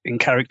of in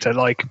character,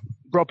 like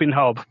Robin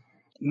Hobb,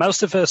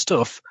 most of her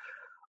stuff,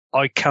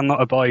 I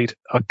cannot abide.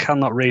 I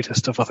cannot read her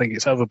stuff. I think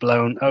it's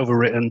overblown,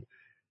 overwritten.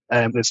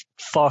 There's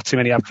far too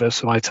many adverts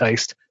for my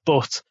taste.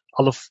 But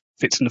I love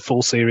Fitz and the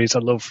Fool series. I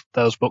love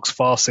those books,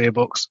 Farseer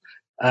books.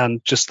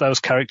 And just those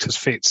characters,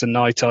 Fitz and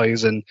Night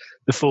Eyes and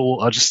the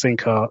Fool, I just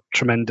think are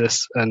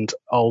tremendous. And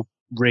I'll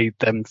read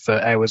them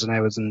for hours and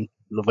hours and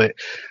love it.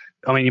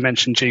 I mean, you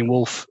mentioned Gene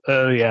Wolfe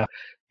earlier.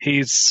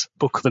 His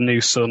book, The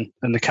New Sun,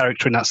 and the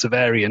character in that,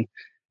 Severian,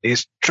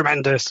 is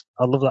tremendous.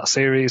 I love that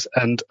series.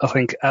 And I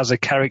think as a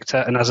character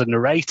and as a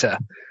narrator,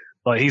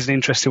 like, he's an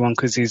interesting one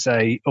because he's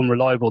a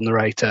unreliable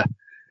narrator.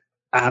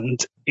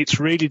 And it's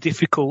really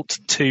difficult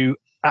to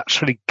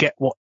actually get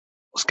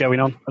what's going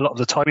on a lot of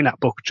the time in that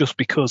book, just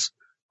because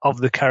of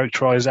the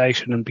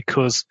characterization and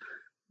because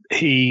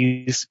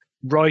he's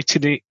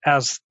writing it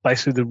as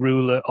basically the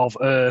ruler of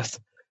Earth,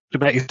 to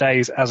make his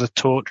days as a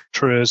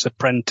torturer's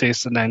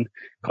apprentice and then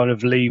kind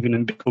of leaving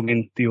and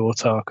becoming the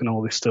autarch and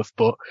all this stuff.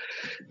 But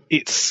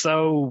it's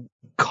so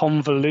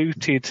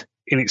convoluted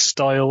in its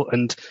style,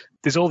 and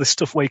there's all this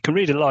stuff where you can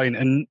read a line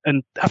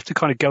and have to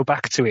kind of go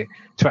back to it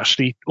to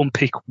actually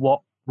unpick what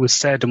was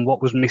said and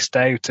what was missed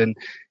out. And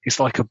it's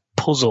like a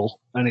puzzle,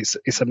 and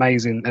it's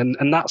amazing.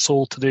 And that's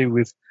all to do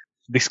with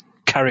this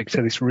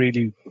character, this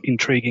really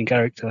intriguing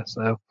character.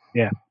 So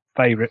yeah,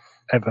 favorite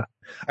ever.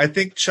 I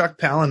think Chuck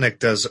Palahniuk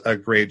does a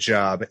great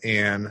job,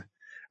 and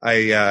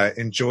I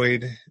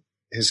enjoyed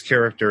his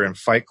character in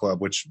Fight Club,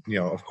 which,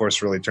 of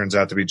course, really turns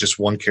out to be just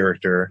one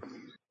character.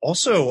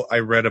 Also, I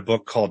read a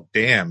book called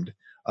Damned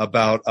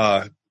about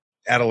a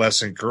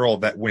adolescent girl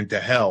that went to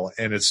hell,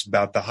 and it's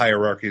about the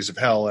hierarchies of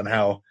hell and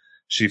how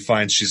she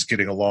finds she's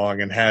getting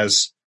along and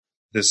has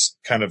this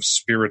kind of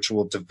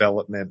spiritual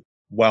development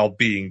while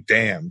being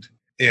damned.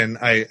 And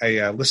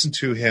I listened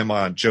to him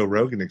on Joe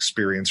Rogan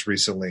Experience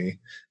recently,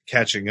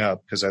 catching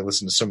up because I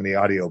listen to so many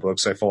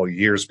audiobooks. I fall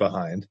years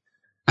behind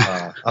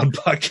on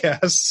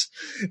podcasts.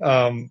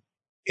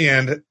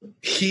 And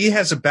he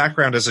has a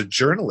background as a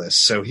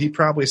journalist, so he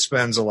probably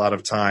spends a lot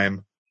of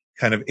time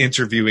kind of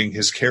interviewing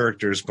his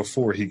characters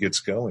before he gets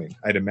going,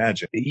 I'd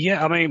imagine.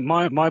 Yeah, I mean,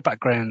 my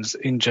background's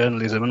in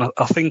journalism, and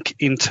I think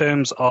in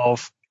terms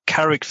of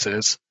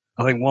characters,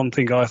 I think one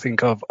thing I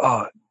think of,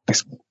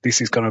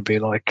 this is going to be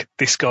like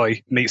this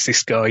guy meets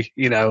this guy,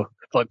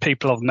 like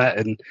people I've met,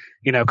 and,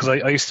 because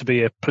I used to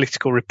be a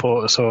political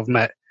reporter, so I've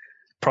met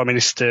Prime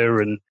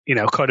Minister and,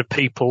 kind of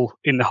people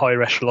in the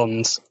higher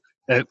echelons.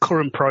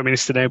 Current Prime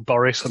Minister now,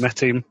 Boris, I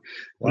met him.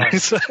 Wow.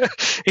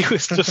 He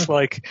was just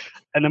like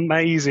an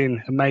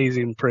amazing,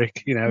 amazing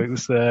prick. It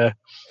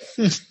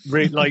was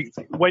really, like,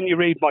 when you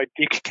read my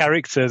dick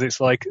characters, it's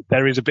like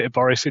there is a bit of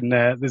Boris in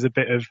there. There's a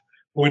bit of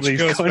which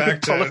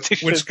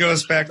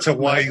goes back to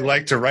why you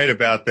like to write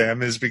about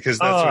them, is because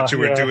that's what you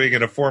were doing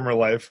in a former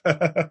life.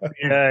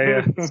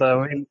 Yeah.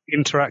 So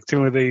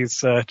interacting with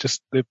these,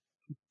 just the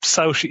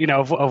social,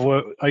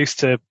 I used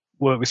to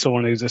work with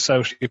someone who's a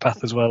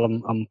sociopath as well.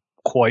 I'm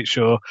quite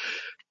sure.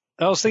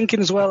 I was thinking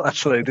as well,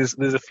 actually, there's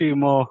a few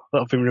more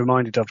that I've been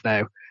reminded of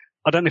now.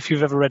 I don't know if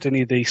you've ever read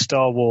any of the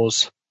Star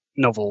Wars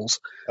novels.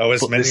 Oh,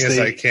 as many as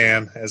I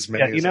can. As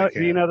many as I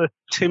can. You know the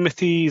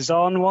Timothy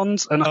Zahn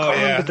ones? And I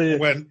can't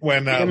remember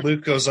when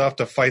Luke goes off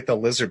to fight the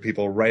lizard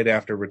people right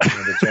after Return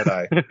of the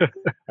Jedi.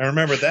 I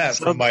remember that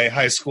from my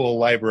high school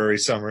library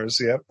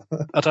summers, yep.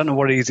 I don't know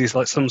what it is. He's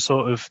like some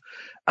sort of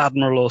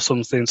admiral or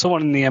something.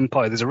 Someone in the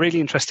Empire. There's a really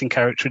interesting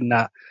character in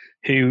that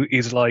who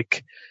is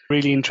like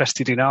really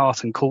interested in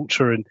art and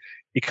culture, and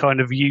he kind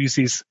of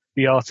uses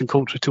the art and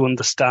culture to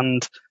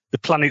understand the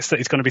planets that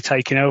he's going to be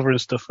taking over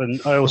and stuff. And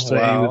I always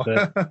thought he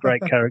was a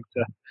great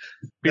character.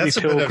 That's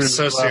a bit of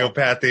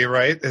sociopathy,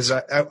 right? Is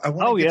I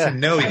want to get to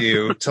know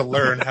you to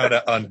learn how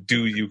to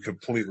undo you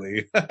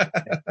completely.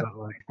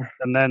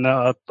 And then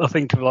I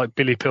think of like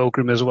Billy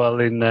Pilgrim as well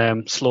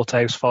in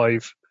Slaughterhouse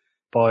 5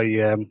 by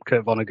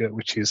Kurt Vonnegut,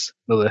 which is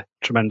another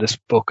tremendous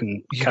book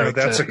and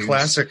character. That's a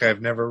classic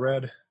I've never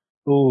read.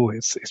 Oh,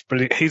 it's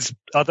brilliant.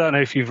 I don't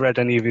know if you've read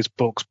any of his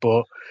books,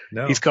 but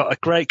he's got a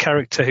great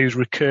character who's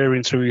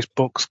recurring through his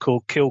books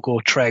called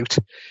Kilgore Trout,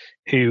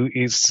 who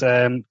is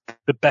the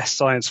best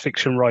science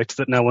fiction writer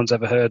that no one's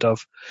ever heard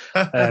of.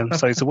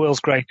 So he's the world's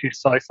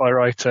greatest sci-fi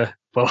writer.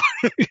 But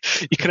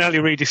you can only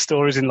read his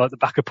stories in like the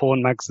back of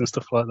porn mags and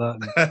stuff like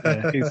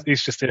that. And,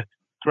 he's just a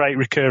great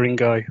recurring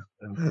guy.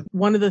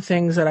 One of the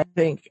things that I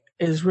think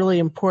is really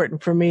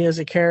important for me as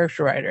a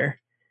character writer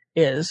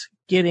is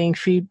getting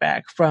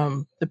feedback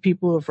from the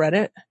people who have read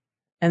it.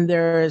 And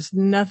there is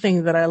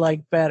nothing that I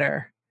like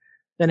better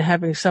than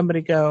having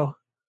somebody go,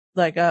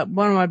 like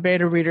one of my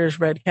beta readers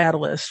read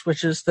Catalyst,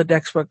 which is the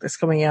next book that's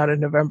coming out in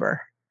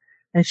November.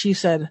 And she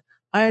said,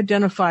 I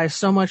identify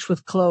so much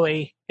with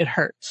Chloe, it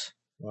hurts.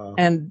 Wow.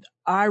 And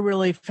I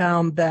really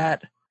found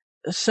that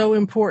so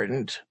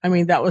important. I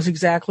mean, that was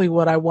exactly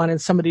what I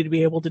wanted somebody to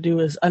be able to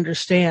do, is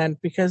understand,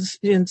 because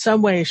in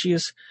some ways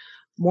she's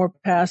more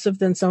passive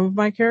than some of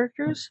my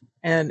characters.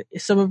 And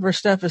some of her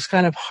stuff is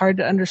kind of hard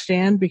to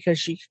understand because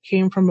she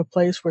came from a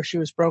place where she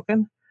was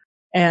broken.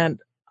 And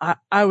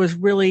I was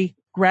really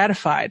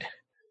gratified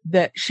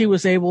that she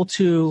was able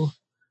to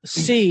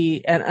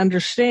see and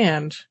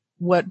understand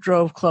what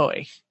drove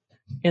Chloe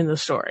in the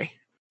story.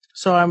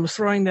 So I'm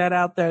throwing that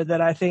out there,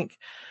 that I think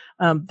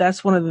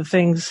that's one of the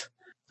things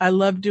I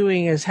love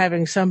doing, is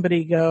having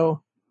somebody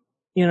go,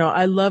 you know,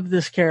 I love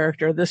this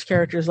character. This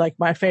character is like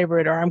my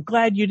favorite, or I'm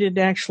glad you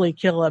didn't actually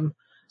kill him,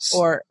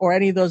 or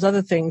any of those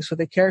other things with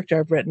the character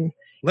I've written.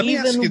 Let me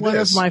ask you one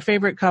this. of my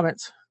favorite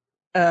comments,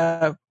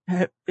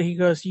 he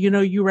goes, you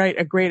know, you write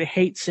a great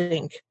hate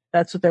sink.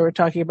 That's what they were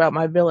talking about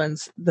my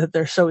villains, that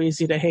they're so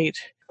easy to hate.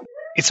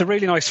 It's a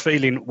really nice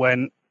feeling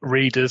when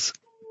readers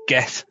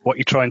get what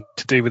you're trying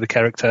to do with the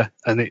character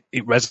and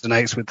it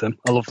resonates with them.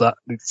 I love that.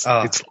 It's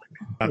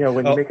you know,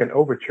 when you make an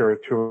overture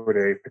toward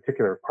a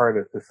particular part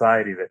of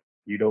society that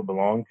you don't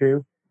belong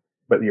to,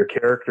 but your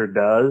character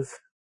does,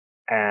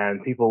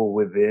 and people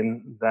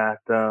within that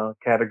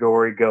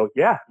category go,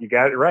 yeah, you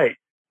got it right.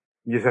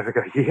 You just have to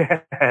go,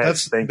 yeah.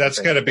 That's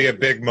got to be a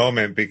big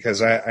moment,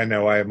 because I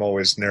know I am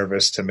always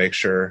nervous to make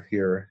sure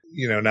you're,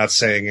 you know, not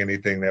saying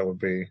anything that would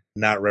be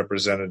not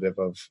representative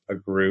of a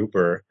group,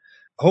 or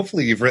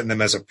hopefully you've written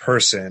them as a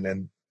person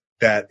and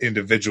that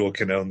individual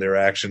can own their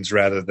actions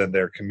rather than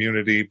their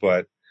community,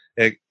 but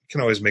it can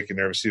always make you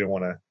nervous. You don't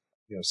want to,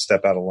 you know,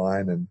 step out of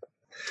line. And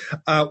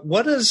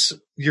what does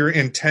your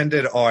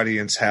intended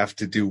audience have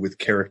to do with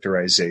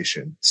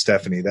characterization?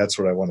 Stephanie, that's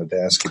what I wanted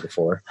to ask you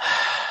before.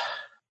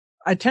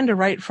 I tend to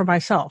write for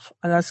myself,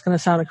 and that's going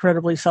to sound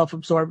incredibly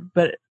self-absorbed,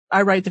 but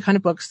I write the kind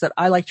of books that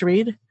I like to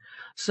read.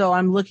 So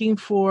I'm looking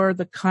for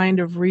the kind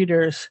of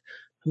readers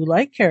who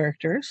like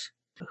characters,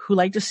 who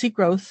like to see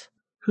growth,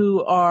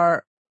 who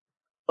are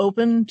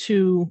open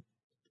to,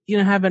 you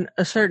know, having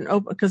a certain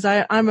open, because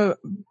I'm a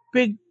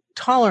big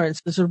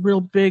tolerance is a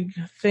real big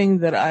thing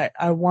that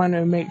I want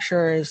to make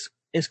sure is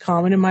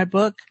common in my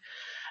book.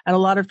 And a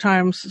lot of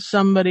times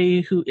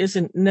somebody who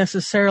isn't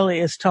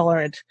necessarily as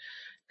tolerant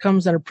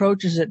comes and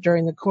approaches it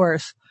during the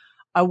course.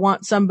 I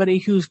want somebody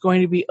who's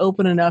going to be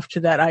open enough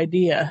to that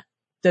idea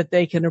that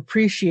they can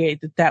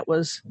appreciate that that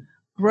was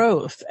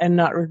growth and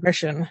not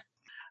regression.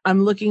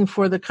 I'm looking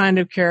for the kind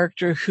of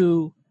character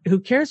who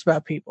cares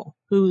about people,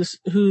 who's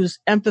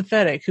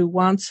empathetic,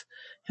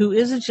 who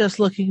isn't just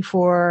looking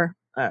for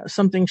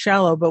something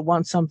shallow, but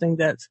wants something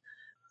that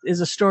is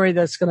a story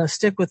that's going to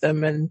stick with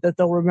them and that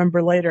they'll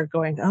remember later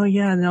going, oh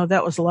yeah, no,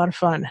 that was a lot of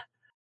fun.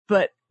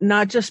 But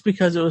not just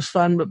because it was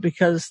fun, but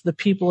because the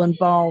people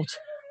involved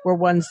were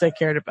ones they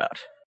cared about.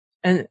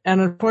 And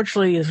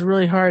unfortunately, it's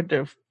really hard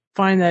to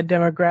find that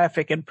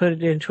demographic and put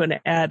it into an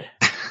ad.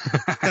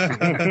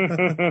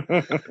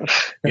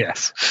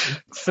 Yes.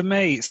 For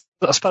me,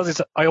 I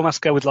suppose I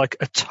almost go with like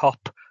a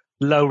top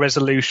low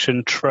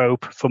resolution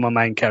trope for my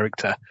main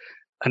character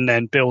and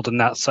then build on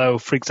that. So,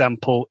 for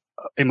example,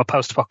 in my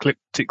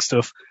post-apocalyptic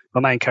stuff,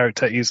 my main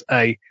character is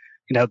the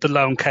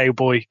lone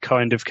cowboy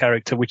kind of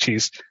character, which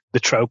is the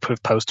trope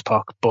of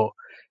post-apoc, but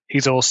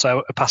he's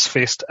also a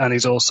pacifist and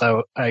he's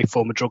also a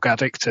former drug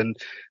addict and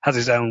has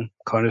his own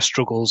kind of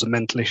struggles and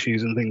mental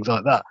issues and things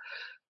like that.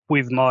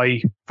 With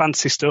my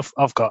fantasy stuff,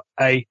 I've got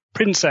a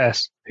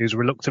princess who's a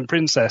reluctant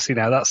princess. You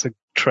know, that's a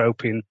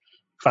trope in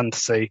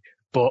fantasy.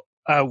 But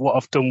what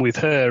I've done with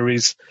her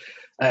is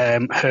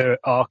her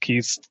arc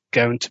is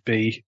going to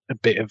be a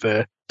bit of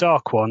a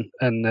dark one,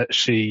 and that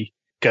she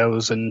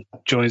goes and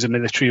joins a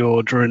military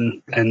order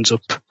and ends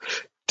up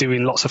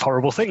doing lots of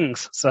horrible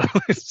things. So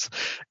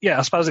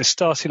I suppose it's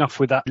starting off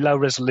with that low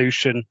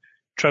resolution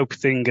trope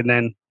thing and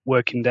then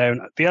working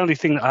down. The only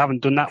thing that I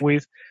haven't done that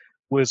with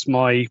was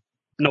my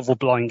novel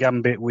Blind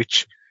Gambit,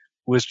 which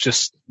was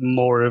just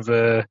more of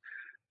a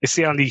It's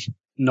the only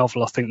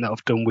novel I think that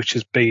I've done which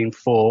has been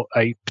for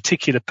a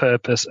particular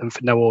purpose and for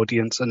no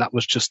audience, and that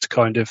was just to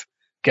kind of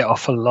get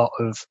off a lot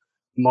of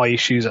my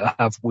issues that I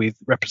have with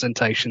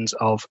representations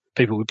of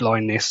people with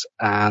blindness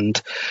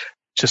and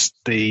just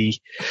the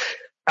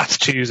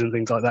attitudes and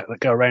things like that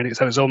go around it.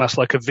 So it's almost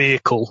like a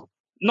vehicle,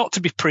 not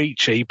to be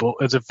preachy, but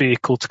as a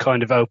vehicle to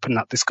kind of open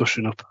that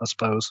discussion up, I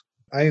suppose.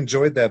 I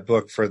enjoyed that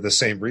book for the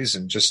same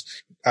reason.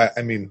 Just,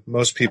 I mean,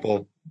 most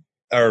people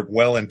are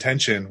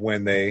well-intentioned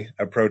when they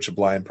approach a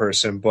blind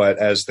person, but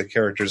as the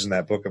characters in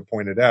that book have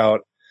pointed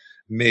out,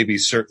 maybe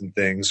certain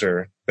things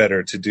are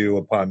better to do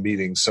upon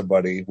meeting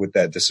somebody with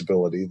that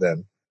disability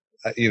than,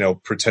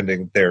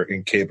 pretending they're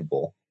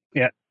incapable.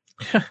 Yeah.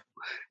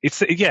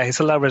 It's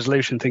a low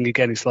resolution thing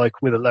again. It's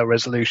like with a low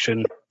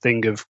resolution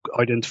thing of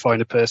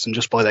identifying a person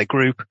just by their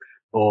group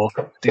or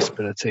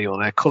disability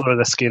or their colour of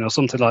their skin or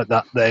something like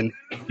that, then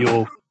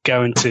you're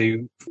going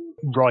to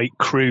write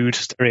crude,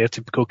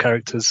 stereotypical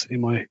characters,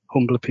 in my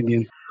humble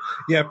opinion.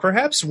 Yeah,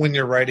 perhaps when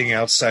you're writing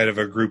outside of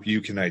a group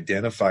you can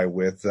identify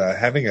with,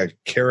 having a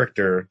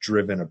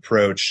character-driven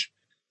approach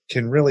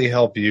can really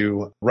help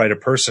you write a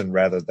person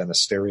rather than a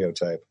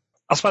stereotype.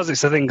 I suppose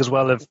it's a thing as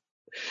well of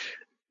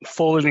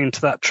falling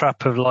into that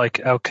trap of like,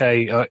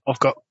 okay, I've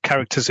got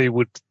characters who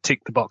would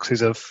tick the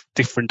boxes of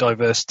different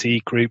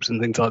diversity groups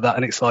and things like that,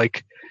 and it's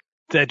like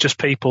they're just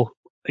people,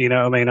 you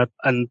know what I mean?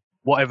 And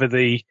whatever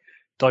the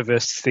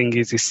diversity thing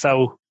is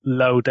so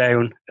low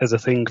down as a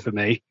thing for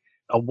me.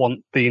 I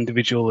want the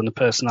individual and the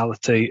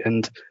personality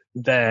and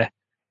their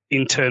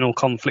internal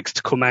conflicts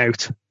to come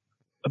out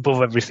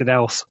above everything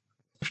else.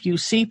 If you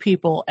see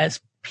people as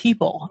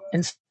people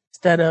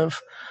instead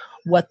of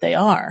what they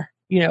are,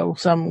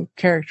 some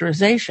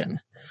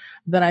characterization,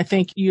 then I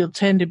think you'll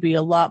tend to be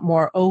a lot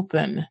more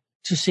open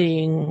to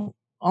seeing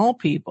all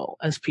people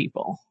as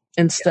people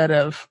instead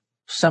of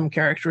some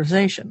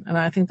characterization. And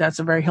I think that's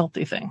a very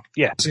healthy thing.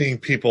 Yeah. Seeing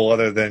people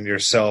other than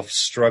yourself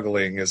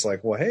struggling is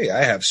like, well, hey,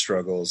 I have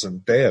struggles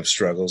and they have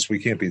struggles. We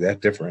can't be that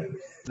different.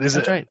 There's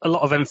a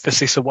lot of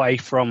emphasis away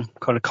from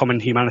kind of common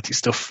humanity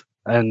stuff.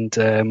 And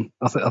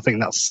I think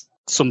that's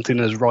something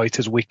as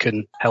writers we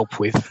can help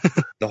with.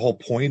 The whole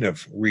point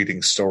of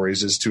reading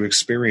stories is to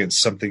experience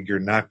something you're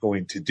not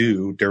going to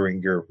do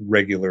during your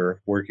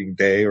regular working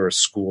day or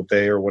school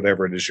day or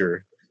whatever it is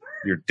your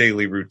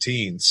daily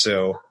routine.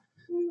 So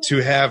to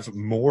have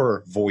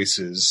more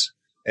voices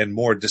and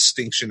more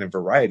distinction and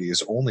variety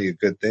is only a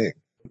good thing.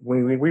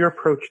 When we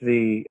approach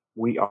the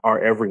we are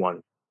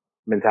everyone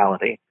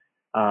mentality,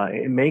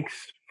 it makes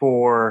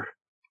for,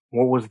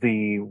 what was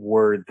the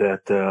word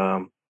that,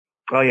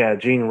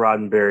 Gene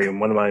Roddenberry. And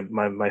one of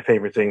my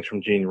favorite things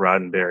from Gene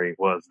Roddenberry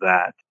was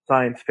that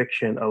science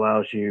fiction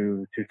allows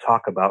you to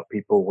talk about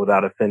people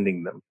without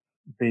offending them,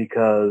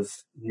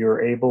 because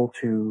you're able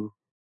to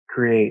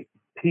create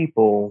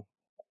people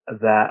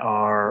that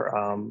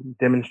are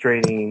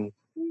demonstrating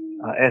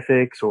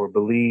ethics or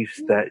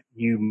beliefs that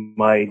you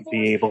might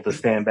be able to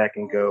stand back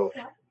and go,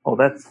 oh,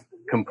 that's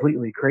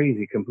completely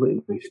crazy,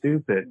 completely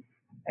stupid,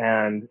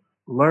 and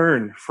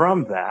learn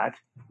from that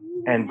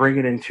and bring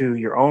it into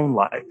your own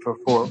life.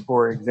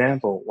 For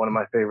example, one of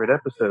my favorite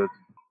episodes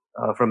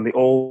from the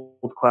old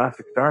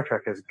classic Star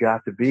Trek has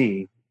got to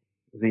be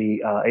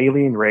the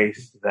alien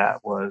race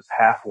that was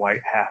half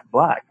white, half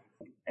black.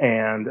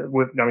 And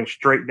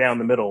straight down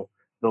the middle,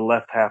 the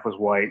left half was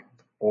white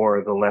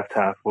or the left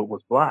half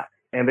was black.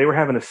 And they were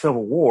having a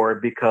civil war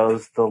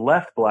because the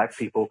left black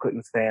people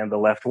couldn't stand the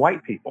left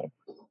white people.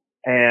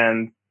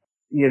 And,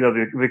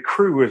 the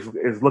crew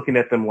is looking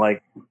at them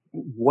like,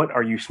 what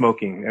are you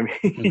smoking?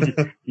 I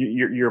mean,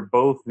 you're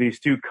both these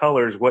two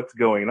colors. What's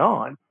going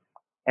on?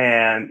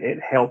 And it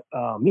helped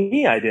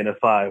me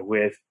identify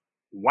with,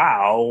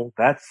 wow,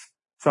 that's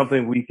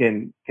something we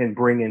can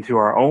bring into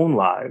our own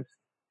lives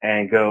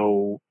and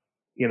go,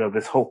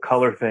 this whole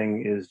color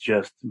thing is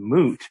just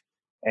moot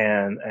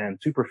and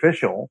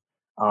superficial.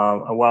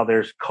 While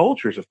there's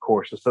cultures, of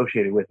course,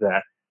 associated with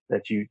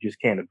that you just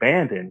can't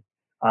abandon.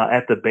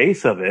 At the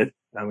base of it,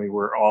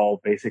 we're all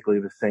basically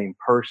the same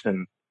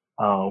person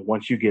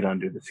once you get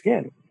under the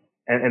skin.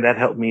 And that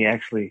helped me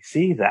actually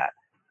see that.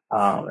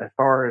 As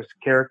far as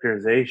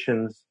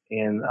characterizations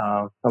in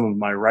some of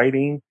my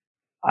writing,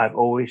 I've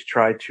always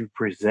tried to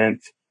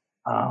present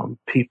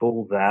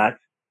people that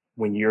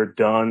when you're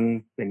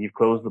done and you've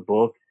closed the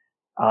book,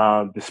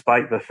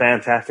 despite the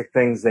fantastic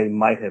things they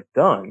might have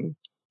done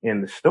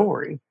in the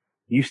story,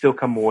 you still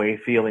come away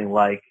feeling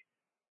like,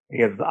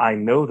 if I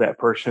know that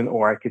person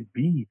or I could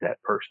be that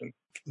person.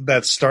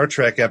 That Star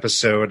Trek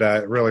episode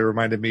really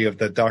reminded me of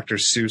the Dr.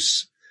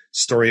 Seuss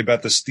story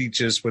about the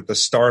Steeches with the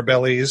star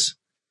bellies,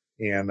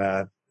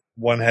 and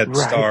one had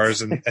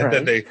stars, and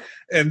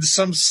then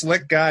some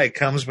slick guy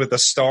comes with a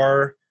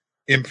star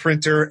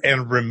imprinter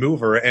and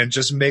remover and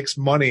just makes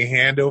money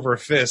hand over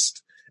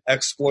fist,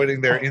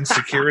 exploiting their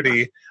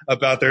insecurity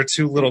about their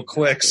two little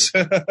clicks.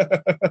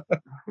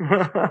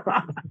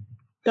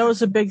 That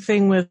was a big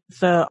thing with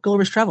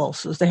Gulliver's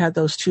Travels, is they had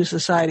those two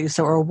societies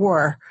that were at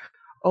war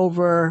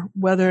over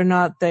whether or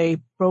not they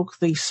broke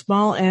the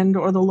small end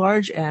or the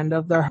large end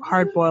of their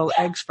hard-boiled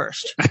eggs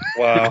first.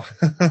 Wow.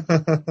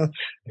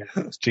 Yeah,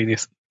 it's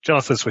genius.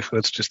 Jonathan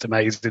Swiftwood's just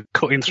amazing.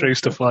 Cutting through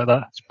stuff like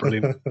that. It's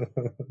brilliant.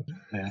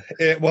 Yeah.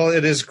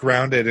 It is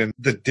grounded in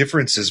the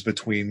differences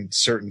between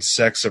certain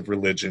sects of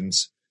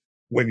religions.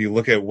 When you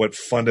look at what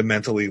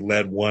fundamentally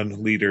led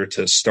one leader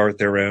to start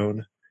their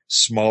own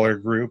smaller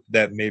group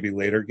that maybe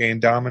later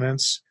gained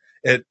dominance,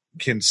 it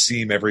can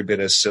seem every bit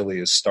as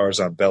silly as stars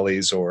on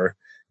bellies or,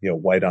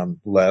 white on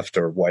left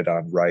or white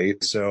on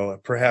right.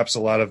 So perhaps a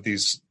lot of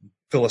these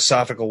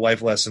philosophical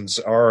life lessons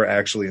are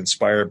actually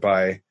inspired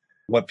by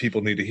what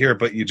people need to hear,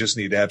 but you just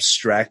need to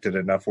abstract it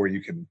enough where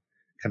you can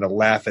kind of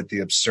laugh at the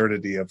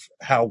absurdity of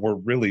how we're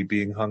really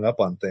being hung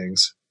up on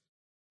things.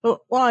 Well,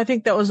 I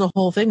think that was the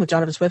whole thing with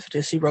Jonathan Swift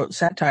is he wrote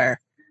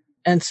satire.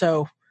 And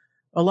so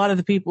a lot of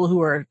the people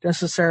who are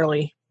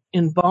necessarily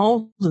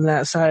involved in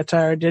that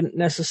satire didn't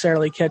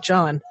necessarily catch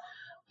on.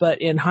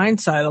 But in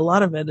hindsight, a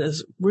lot of it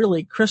is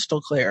really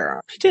crystal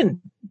clear. He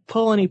didn't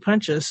pull any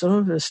punches. Some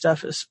of his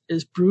stuff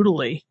is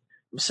brutally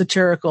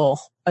satirical,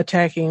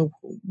 attacking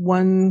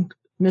one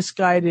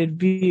misguided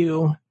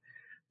view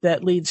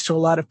that leads to a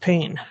lot of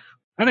pain.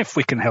 And if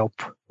we can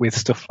help with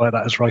stuff like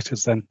that as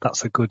writers, then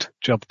that's a good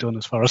job done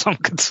as far as I'm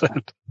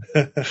concerned.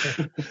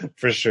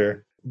 For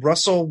sure.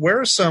 Russell, where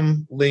are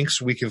some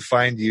links we can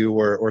find you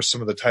or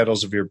some of the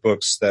titles of your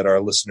books that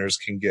our listeners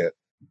can get?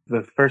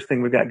 The first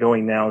thing we've got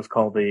going now is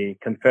called the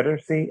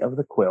Confederacy of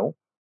the Quill,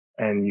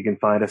 and you can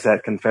find us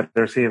at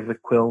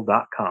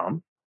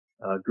confederacyofthequill.com.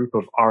 A group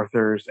of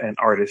authors and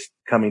artists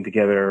coming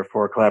together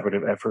for a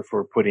collaborative effort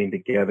for putting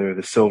together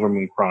the Silver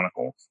Moon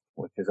Chronicles,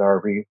 which is our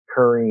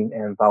recurring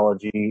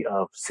anthology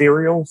of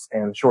serials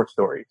and short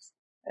stories.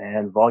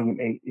 And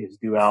Volume 8 is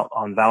due out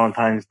on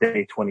Valentine's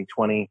Day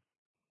 2020,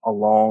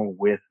 along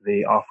with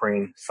the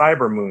offering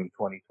Cyber Moon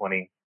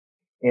 2020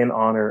 in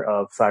honor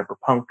of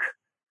Cyberpunk,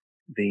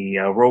 the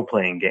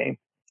role-playing game.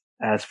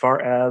 As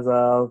far as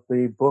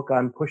the book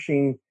I'm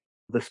pushing,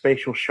 The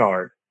Spatial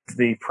Shard,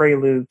 the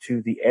prelude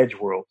to the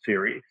Edgeworld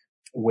series,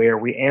 where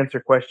we answer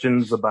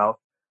questions about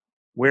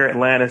where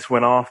Atlantis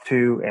went off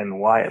to and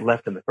why it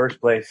left in the first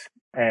place,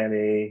 and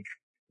a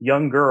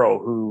young girl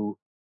who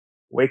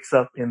wakes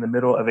up in the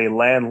middle of a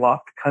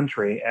landlocked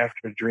country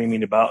after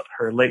dreaming about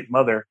her late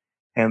mother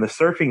and the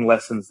surfing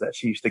lessons that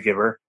she used to give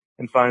her,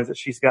 and finds that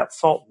she's got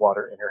salt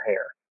water in her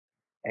hair.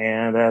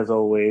 And as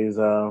always,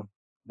 the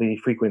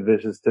frequent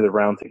visits to the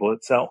round table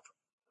itself.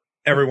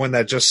 Everyone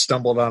that just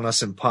stumbled on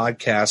us in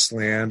podcast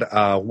land,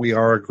 we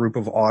are a group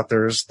of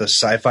authors, the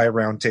Sci-Fi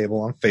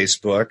Roundtable on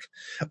Facebook.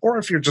 Or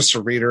if you're just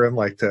a reader and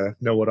like to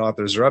know what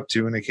authors are up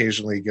to and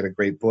occasionally get a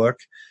great book,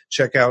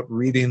 check out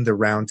Reading the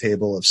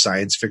Roundtable of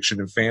Science Fiction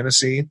and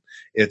Fantasy.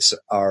 It's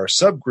our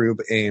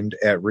subgroup aimed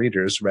at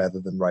readers rather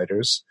than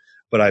writers,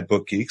 but I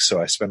book geek,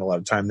 so I spend a lot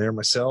of time there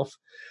myself.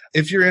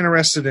 If you're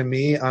interested in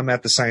me, I'm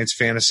at the Science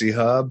Fantasy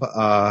Hub,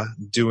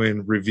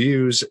 doing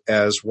reviews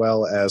as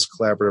well as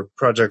collaborative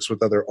projects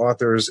with other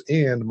authors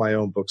and my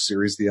own book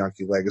series, The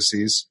Yankee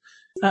Legacies.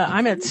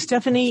 I'm at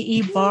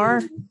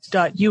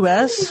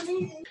stephanieebar.us,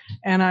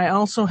 and I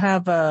also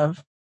have a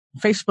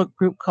Facebook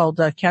group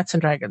called Cats and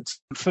Dragons.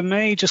 For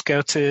me, just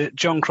go to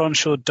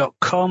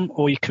johncronshaw.com,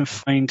 or you can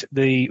find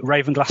the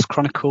Ravenglass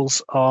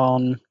Chronicles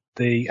on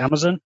the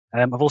Amazon.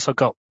 I've also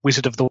got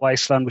Wizard of the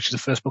Wasteland, which is the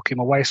first book in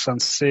my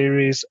Wasteland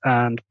series,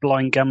 and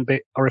Blind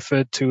Gambit I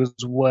referred to as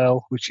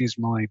well, which is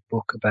my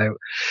book about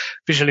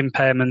visual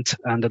impairment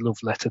and a love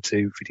letter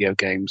to video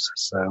games.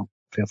 So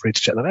feel free to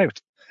check that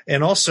out.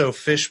 And also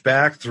fish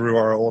back through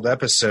our old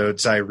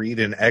episodes. I read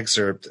an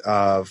excerpt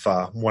of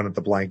one of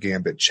the Blind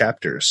Gambit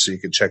chapters, so you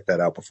can check that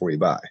out before you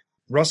buy.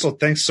 Russell,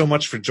 thanks so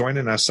much for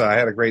joining us. I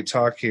had a great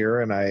talk here,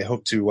 and I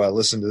hope to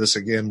listen to this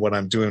again when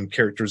I'm doing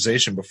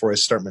characterization before I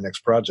start my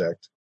next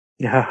project.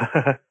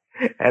 Yeah,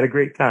 had a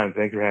great time.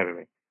 Thanks for having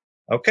me.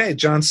 Okay,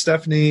 John,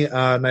 Stephanie,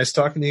 nice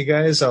talking to you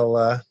guys.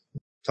 I'll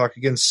talk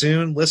again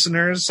soon.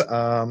 Listeners,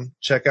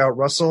 check out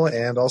Russell,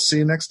 and I'll see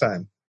you next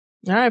time.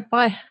 All right,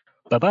 bye.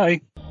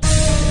 Bye-bye.